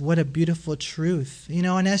testifies, what a beautiful truth.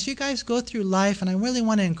 And as you guys go through life, and I really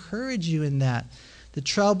want to encourage you in that, the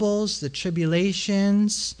troubles, the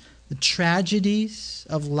tribulations, the tragedies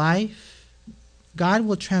of life, God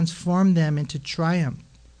will transform them into triumph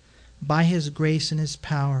by his grace and his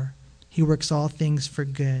power. He works all things for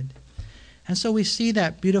good. And so we see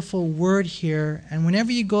that beautiful word here. And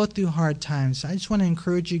whenever you go through hard times, I just want to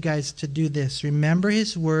encourage you guys to do this. Remember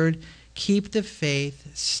his word, keep the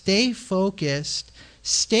faith, stay focused,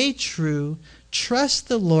 stay true, trust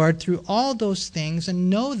the Lord through all those things, and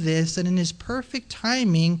know this, that in his perfect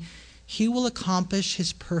timing, he will accomplish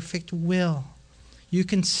his perfect will. You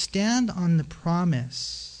can stand on the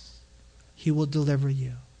promise. He will deliver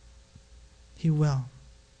you. He will.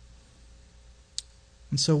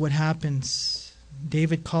 And so what happens?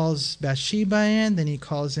 David calls Bathsheba in, then he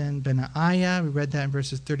calls in Benaiah. We read that in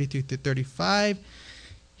verses 33 through 35.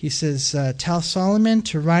 He says, tell Solomon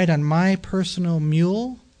to ride on my personal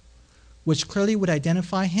mule, which clearly would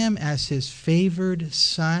identify him as his favored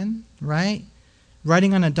son, right?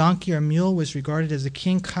 Riding on a donkey or mule was regarded as a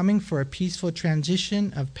king coming for a peaceful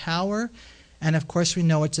transition of power. And of course, we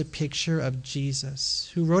know it's a picture of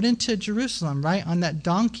Jesus, who rode into Jerusalem, right, on that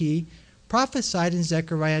donkey, prophesied in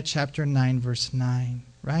Zechariah chapter 9, verse 9,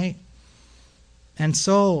 right? And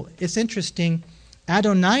so it's interesting.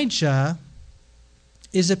 Adonijah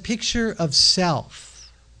is a picture of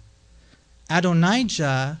self.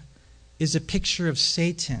 Adonijah is a picture of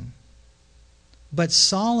Satan. But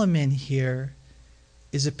Solomon here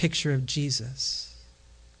is a picture of Jesus.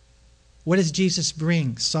 What does Jesus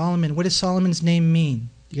bring? Solomon, what does Solomon's name mean?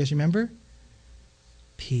 Do you guys remember?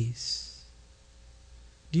 Peace.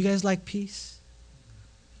 Do you guys like peace?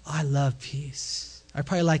 Oh, I love peace. I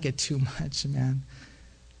probably like it too much, man.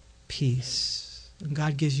 Peace. When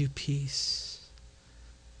God gives you peace.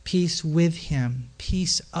 Peace with him.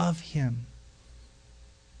 Peace of him.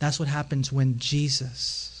 That's what happens when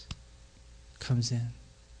Jesus comes in.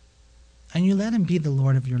 And you let him be the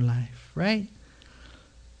Lord of your life, right?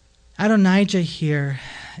 Adonijah here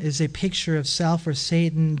is a picture of self or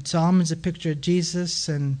Satan. Solomon's a picture of Jesus,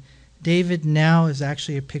 and David now is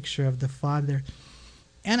actually a picture of the Father.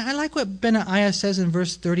 And I like what Benaiah says in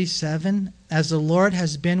verse 37, as the Lord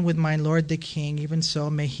has been with my Lord the king, even so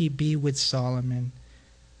may he be with Solomon,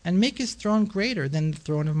 and make his throne greater than the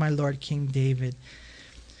throne of my Lord King David.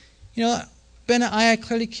 You know, Benaiah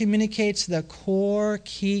clearly communicates the core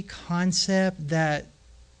key concept that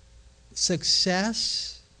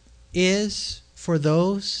success is for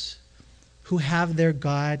those who have their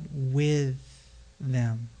God with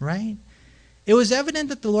them, right? It was evident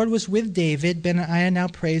that the Lord was with David. Benaiah now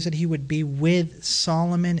prays that he would be with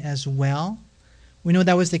Solomon as well. We know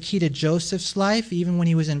that was the key to Joseph's life. Even when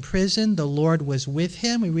he was in prison, the Lord was with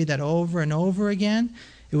him. We read that over and over again.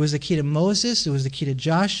 It was the key to Moses. It was the key to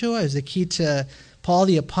Joshua. It was the key to Paul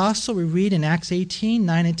the Apostle. We read in Acts 18,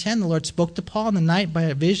 9 and 10, the Lord spoke to Paul in the night by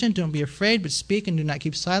a vision. Don't be afraid, but speak and do not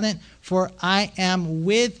keep silent, for I am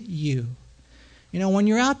with you. You know, when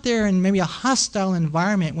you're out there in maybe a hostile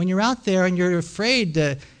environment, when you're out there and you're afraid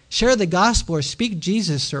to share the gospel or speak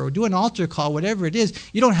Jesus or do an altar call, whatever it is,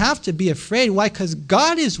 you don't have to be afraid. Why? Because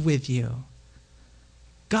God is with you.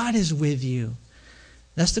 God is with you.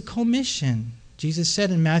 That's the commission. Jesus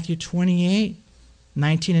said in Matthew 28,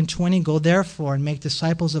 19 and 20, go therefore and make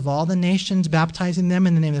disciples of all the nations, baptizing them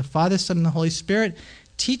in the name of the Father, Son, and the Holy Spirit,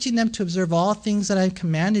 teaching them to observe all things that I have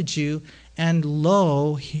commanded you, and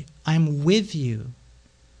lo, I'm with you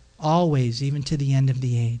always, even to the end of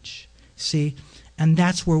the age. See? And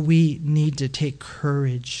that's where we need to take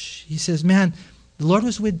courage. He says, man, the Lord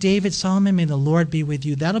was with David, Solomon, may the Lord be with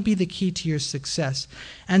you. That'll be the key to your success.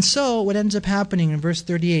 And so what ends up happening in verse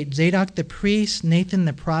 38, Zadok the priest, Nathan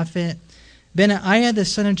the prophet, Benaiah the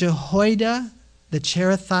son of Jehoiada, the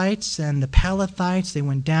Cherethites and the Pelethites, they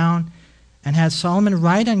went down and had Solomon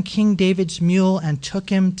ride on King David's mule and took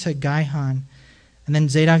him to Gihon. And then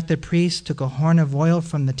Zadok the priest took a horn of oil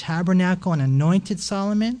from the tabernacle and anointed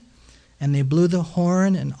Solomon. And they blew the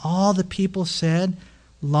horn, and all the people said,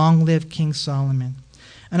 long live King Solomon.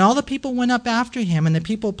 And all the people went up after him, and the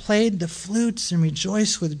people played the flutes and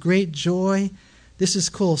rejoiced with great joy. This is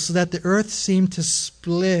cool, so that the earth seemed to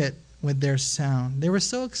split with their sound. They were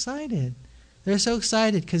so excited. They were so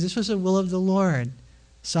excited because this was the will of the Lord.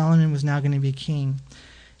 Solomon was now going to be king.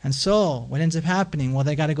 And so, what ends up happening? Well,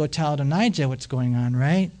 they got to go tell Adonijah what's going on,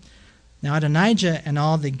 right? Now, Adonijah and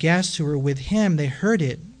all the guests who were with him, they heard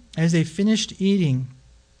it as they finished eating.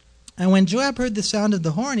 And when Joab heard the sound of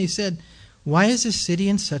the horn, he said, why is the city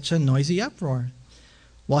in such a noisy uproar?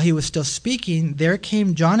 While he was still speaking, there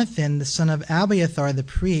came Jonathan, the son of Abiathar the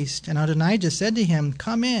priest, and Adonijah said to him,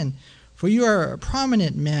 come in, for you are a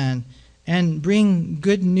prominent man, and bring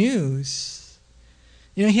good news.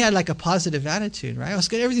 You know, he had like a positive attitude, right?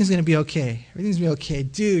 Everything's going to be okay. Everything's going to be okay.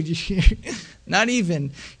 Dude, not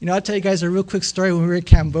even. You know, I'll tell you guys a real quick story. When we were in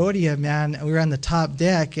Cambodia, man, we were on the top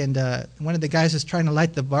deck, and one of the guys was trying to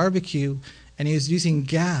light the barbecue, and he was using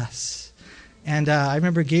gas. And I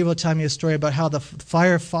remember Gabriel telling me a story about how the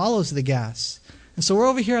fire follows the gas. And so we're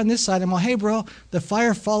over here on this side. I'm like, hey, bro, the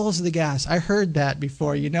fire follows the gas. I heard that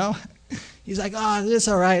before, you know? He's like, oh, it's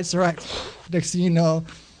all right. It's all right. Next thing you know,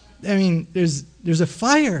 I mean, there's a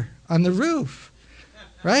fire on the roof,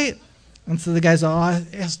 right? And so the guy's, oh,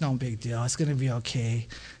 it's no big deal. It's going to be okay.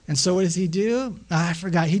 And so what does he do? I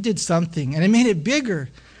forgot. He did something, and it made it bigger.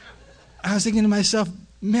 I was thinking to myself,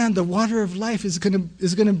 man, the water of life is going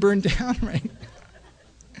to burn down right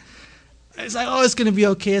now. It's like, oh, it's going to be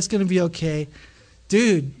okay. It's going to be okay.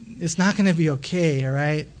 Dude, it's not going to be okay, all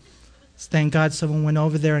right? Thank God someone went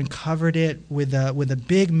over there and covered it with a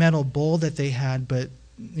big metal bowl that they had, but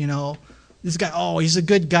you know, this guy, oh, he's a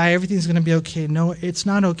good guy. Everything's going to be okay. No, it's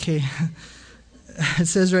not okay. It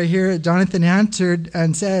says right here, Jonathan answered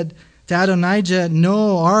and said to Adonijah,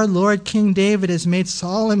 no, our Lord King David has made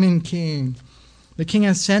Solomon king. The king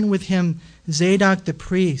has sent with him Zadok the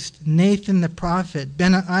priest, Nathan the prophet,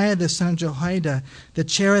 Benaiah the son of Jehoiada, the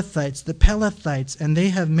Cherethites, the Pelethites, and they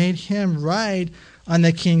have made him ride on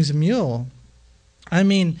the king's mule. I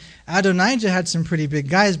mean, Adonijah had some pretty big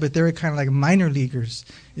guys, but they were kind of like minor leaguers.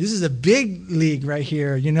 This is a big league right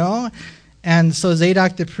here, you know? And so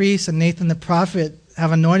Zadok the priest and Nathan the prophet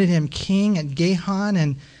have anointed him king at Gihon,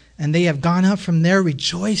 and they have gone up from there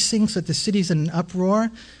rejoicing so that the city's in an uproar.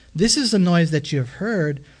 This is the noise that you have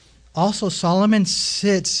heard. Also, Solomon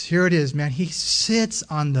sits, here it is, man, he sits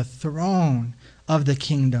on the throne of the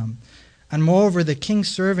kingdom. And moreover, the king's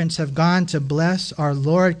servants have gone to bless our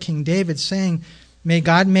Lord King David, saying, may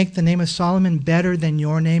God make the name of Solomon better than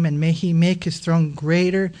your name, and may he make his throne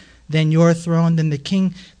greater than your throne. Then the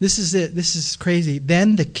king, this is it, this is crazy.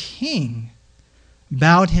 Then the king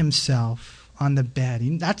bowed himself on the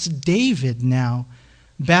bed. That's David now,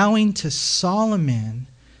 bowing to Solomon.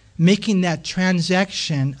 making that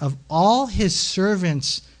transaction of all his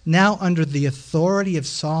servants now under the authority of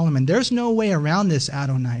Solomon. There's no way around this,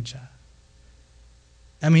 Adonijah.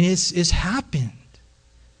 I mean, it's happened.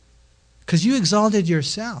 Because you exalted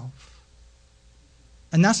yourself.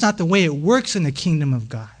 And that's not the way it works in the kingdom of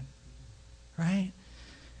God. Right?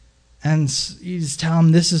 And you just tell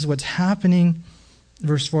him this is what's happening.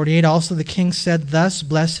 Verse 48, also the king said, thus,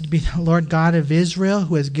 blessed be the Lord God of Israel,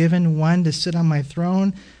 who has given one to sit on my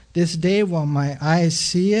throne this day while my eyes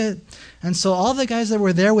see it. And so all the guys that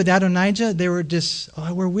were there with Adonijah, they were just,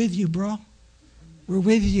 oh, we're with you, bro. We're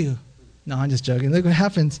with you. No, I'm just joking. Look what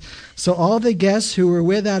happens. So all the guests who were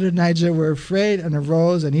with Adonijah were afraid and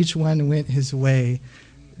arose, and each one went his way.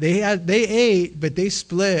 They ate, but they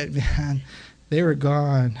split, man. They were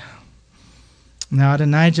gone. Now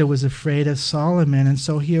Adonijah was afraid of Solomon, and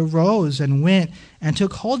so he arose and went and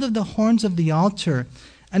took hold of the horns of the altar.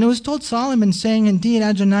 And it was told Solomon, saying, indeed,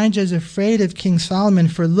 Adonijah is afraid of King Solomon,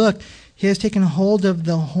 for look, he has taken hold of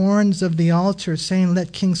the horns of the altar, saying,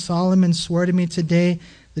 let King Solomon swear to me today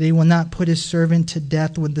that he will not put his servant to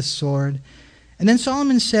death with the sword. And then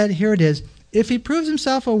Solomon said, here it is, if he proves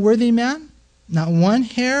himself a worthy man, not one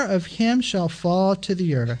hair of him shall fall to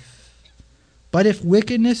the earth. But if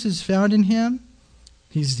wickedness is found in him,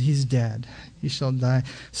 he's dead. He shall die.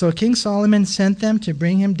 So King Solomon sent them to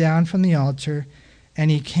bring him down from the altar, and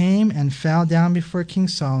he came and fell down before King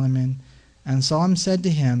Solomon. And Solomon said to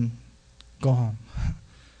him, go home.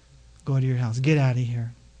 Go to your house. Get out of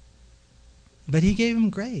here. But he gave him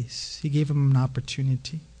grace. He gave him an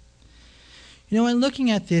opportunity. You know, in looking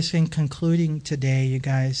at this and concluding today, you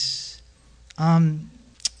guys,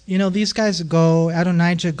 these guys go,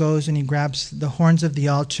 Adonijah goes and he grabs the horns of the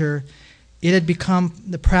altar. It had become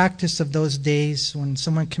the practice of those days when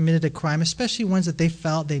someone committed a crime, especially ones that they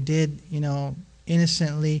felt they did,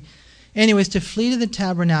 innocently. Anyways, to flee to the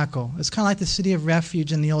tabernacle. It's kind of like the city of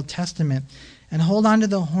refuge in the Old Testament, and hold on to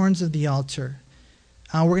the horns of the altar.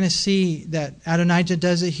 We're going to see that Adonijah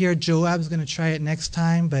does it here. Joab's going to try it next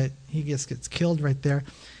time, but he gets killed right there.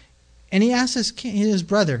 And he asks his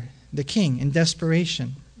brother, the king, in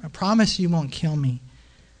desperation, I promise you won't kill me.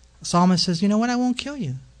 Solomon says, you know what? I won't kill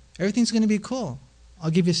you. Everything's going to be cool.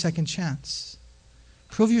 I'll give you a second chance.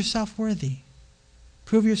 Prove yourself worthy.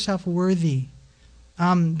 Prove yourself worthy.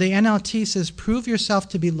 The NLT says, prove yourself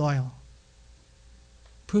to be loyal.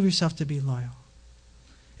 Prove yourself to be loyal.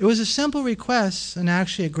 It was a simple request and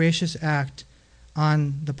actually a gracious act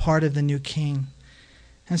on the part of the new king.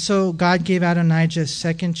 And so God gave Adonijah a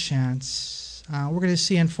second chance. We're going to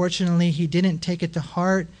see, unfortunately, he didn't take it to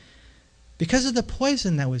heart because of the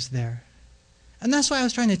poison that was there. And that's why I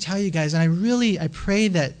was trying to tell you guys, and I pray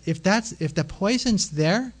that if the poison's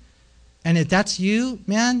there, and if that's you,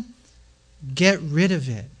 man, get rid of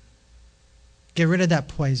it. Get rid of that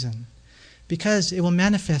poison. Because it will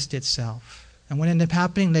manifest itself. And what ended up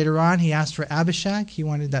happening later on, he asked for Abishag. He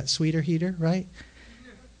wanted that sweeter heater, right?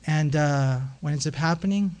 And what ends up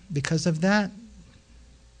happening, because of that,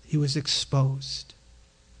 he was exposed.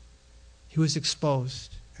 He was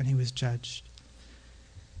exposed, and he was judged.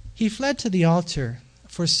 He fled to the altar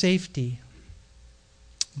for safety,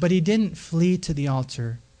 but he didn't flee to the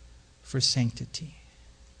altar for sanctity.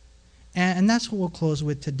 And that's what we'll close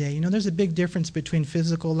with today. There's a big difference between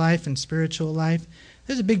physical life and spiritual life.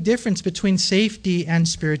 There's a big difference between safety and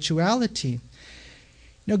spirituality.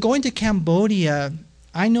 Going to Cambodia,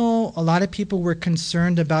 I know a lot of people were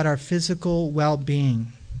concerned about our physical well-being.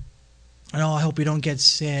 I hope we don't get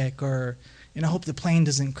sick, or I hope the plane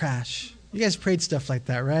doesn't crash. You guys prayed stuff like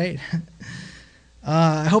that, right?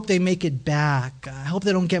 I hope they make it back. I hope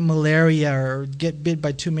they don't get malaria or get bit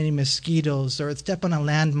by too many mosquitoes or step on a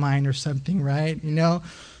landmine or something, right?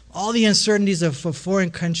 All the uncertainties of a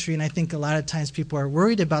foreign country, and I think a lot of times people are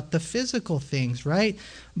worried about the physical things, right?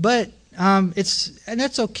 But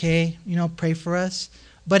that's okay, pray for us.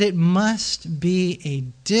 But it must be a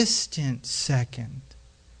distant second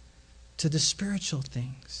to the spiritual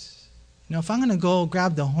things. If I'm going to go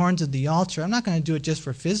grab the horns of the altar, I'm not going to do it just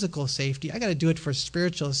for physical safety. I got to do it for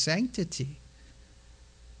spiritual sanctity.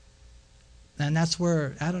 And that's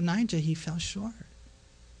where Adonijah, he fell short.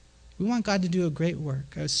 We want God to do a great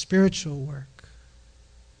work, a spiritual work.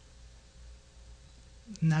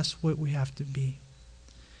 And that's what we have to be.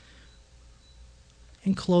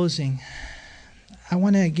 In closing, I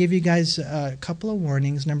want to give you guys a couple of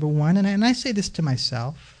warnings. Number one, and I say this to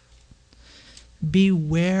myself,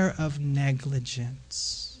 beware of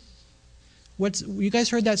negligence. You guys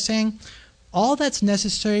heard that saying? All that's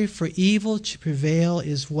necessary for evil to prevail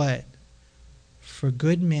is what? For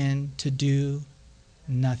good men to do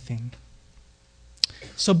nothing.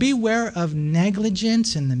 So beware of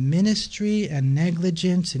negligence in the ministry and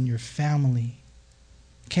negligence in your family.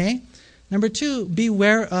 Okay? Number 2,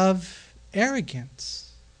 beware of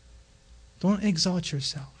arrogance. Don't exalt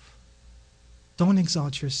yourself. Don't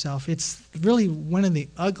exalt yourself. It's really one of the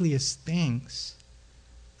ugliest things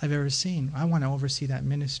I've ever seen. I want to oversee that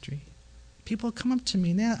ministry. People come up to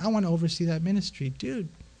me now, I want to oversee that ministry. Dude,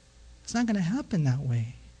 it's not going to happen that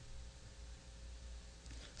way.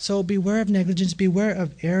 So beware of negligence, beware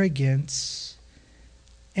of arrogance,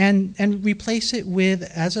 and replace it with,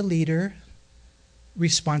 as a leader,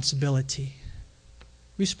 responsibility.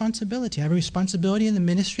 Responsibility. I have a responsibility in the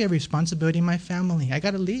ministry, I have a responsibility in my family. I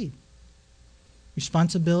got to lead.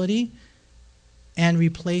 Responsibility, and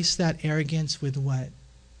replace that arrogance with what?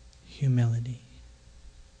 Humility.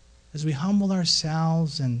 As we humble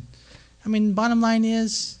ourselves, and bottom line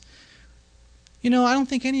is, I don't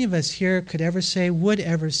think any of us here would ever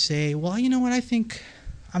say, well, you know what, I think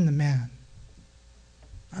I'm the man.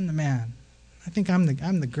 I'm the man. I think I'm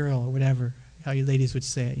the girl, or whatever, how you ladies would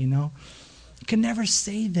say it, You can never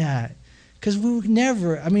say that. Because we would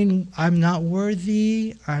never, I'm not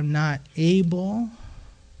worthy, I'm not able.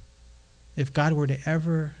 If God were to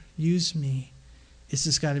ever use me, it's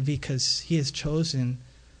just got to be because He has chosen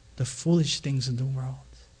the foolish things of the world,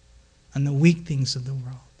 and the weak things of the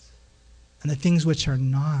world, and the things which are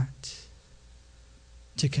not,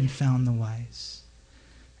 to confound the wise.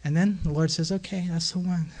 And then the Lord says, okay, that's the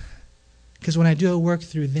one. Because when I do a work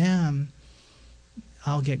through them,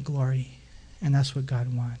 I'll get glory. And that's what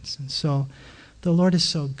God wants. And so the Lord is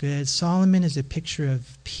so good. Solomon is a picture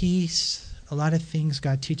of peace. A lot of things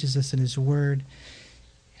God teaches us in His Word.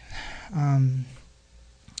 I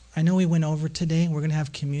know we went over today. We're going to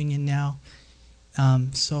have communion now.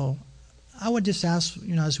 So I would just ask,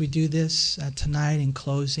 as we do this tonight in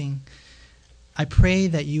closing, I pray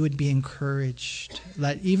that you would be encouraged,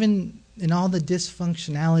 that even in all the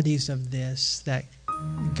dysfunctionalities of this, that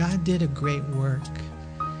God did a great work.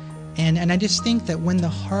 And I just think that when the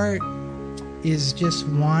heart is just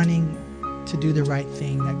wanting to do the right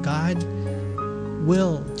thing, that God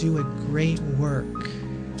will do a great work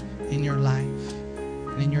in your life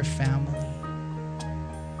and in your family.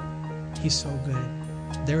 He's so good.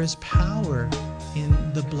 There is power in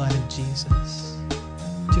the blood of Jesus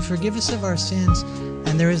to forgive us of our sins,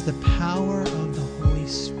 and there is the power of the Holy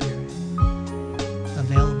Spirit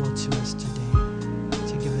available to us today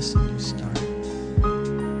to give us a new start.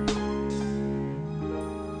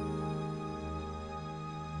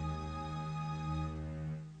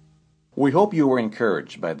 We hope you were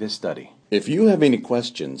encouraged by this study. If you have any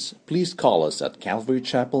questions, please call us at Calvary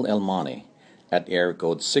Chapel El Monte at area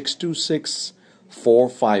code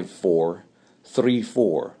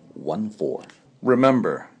 626-454-3414.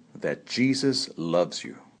 Remember that Jesus loves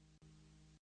you.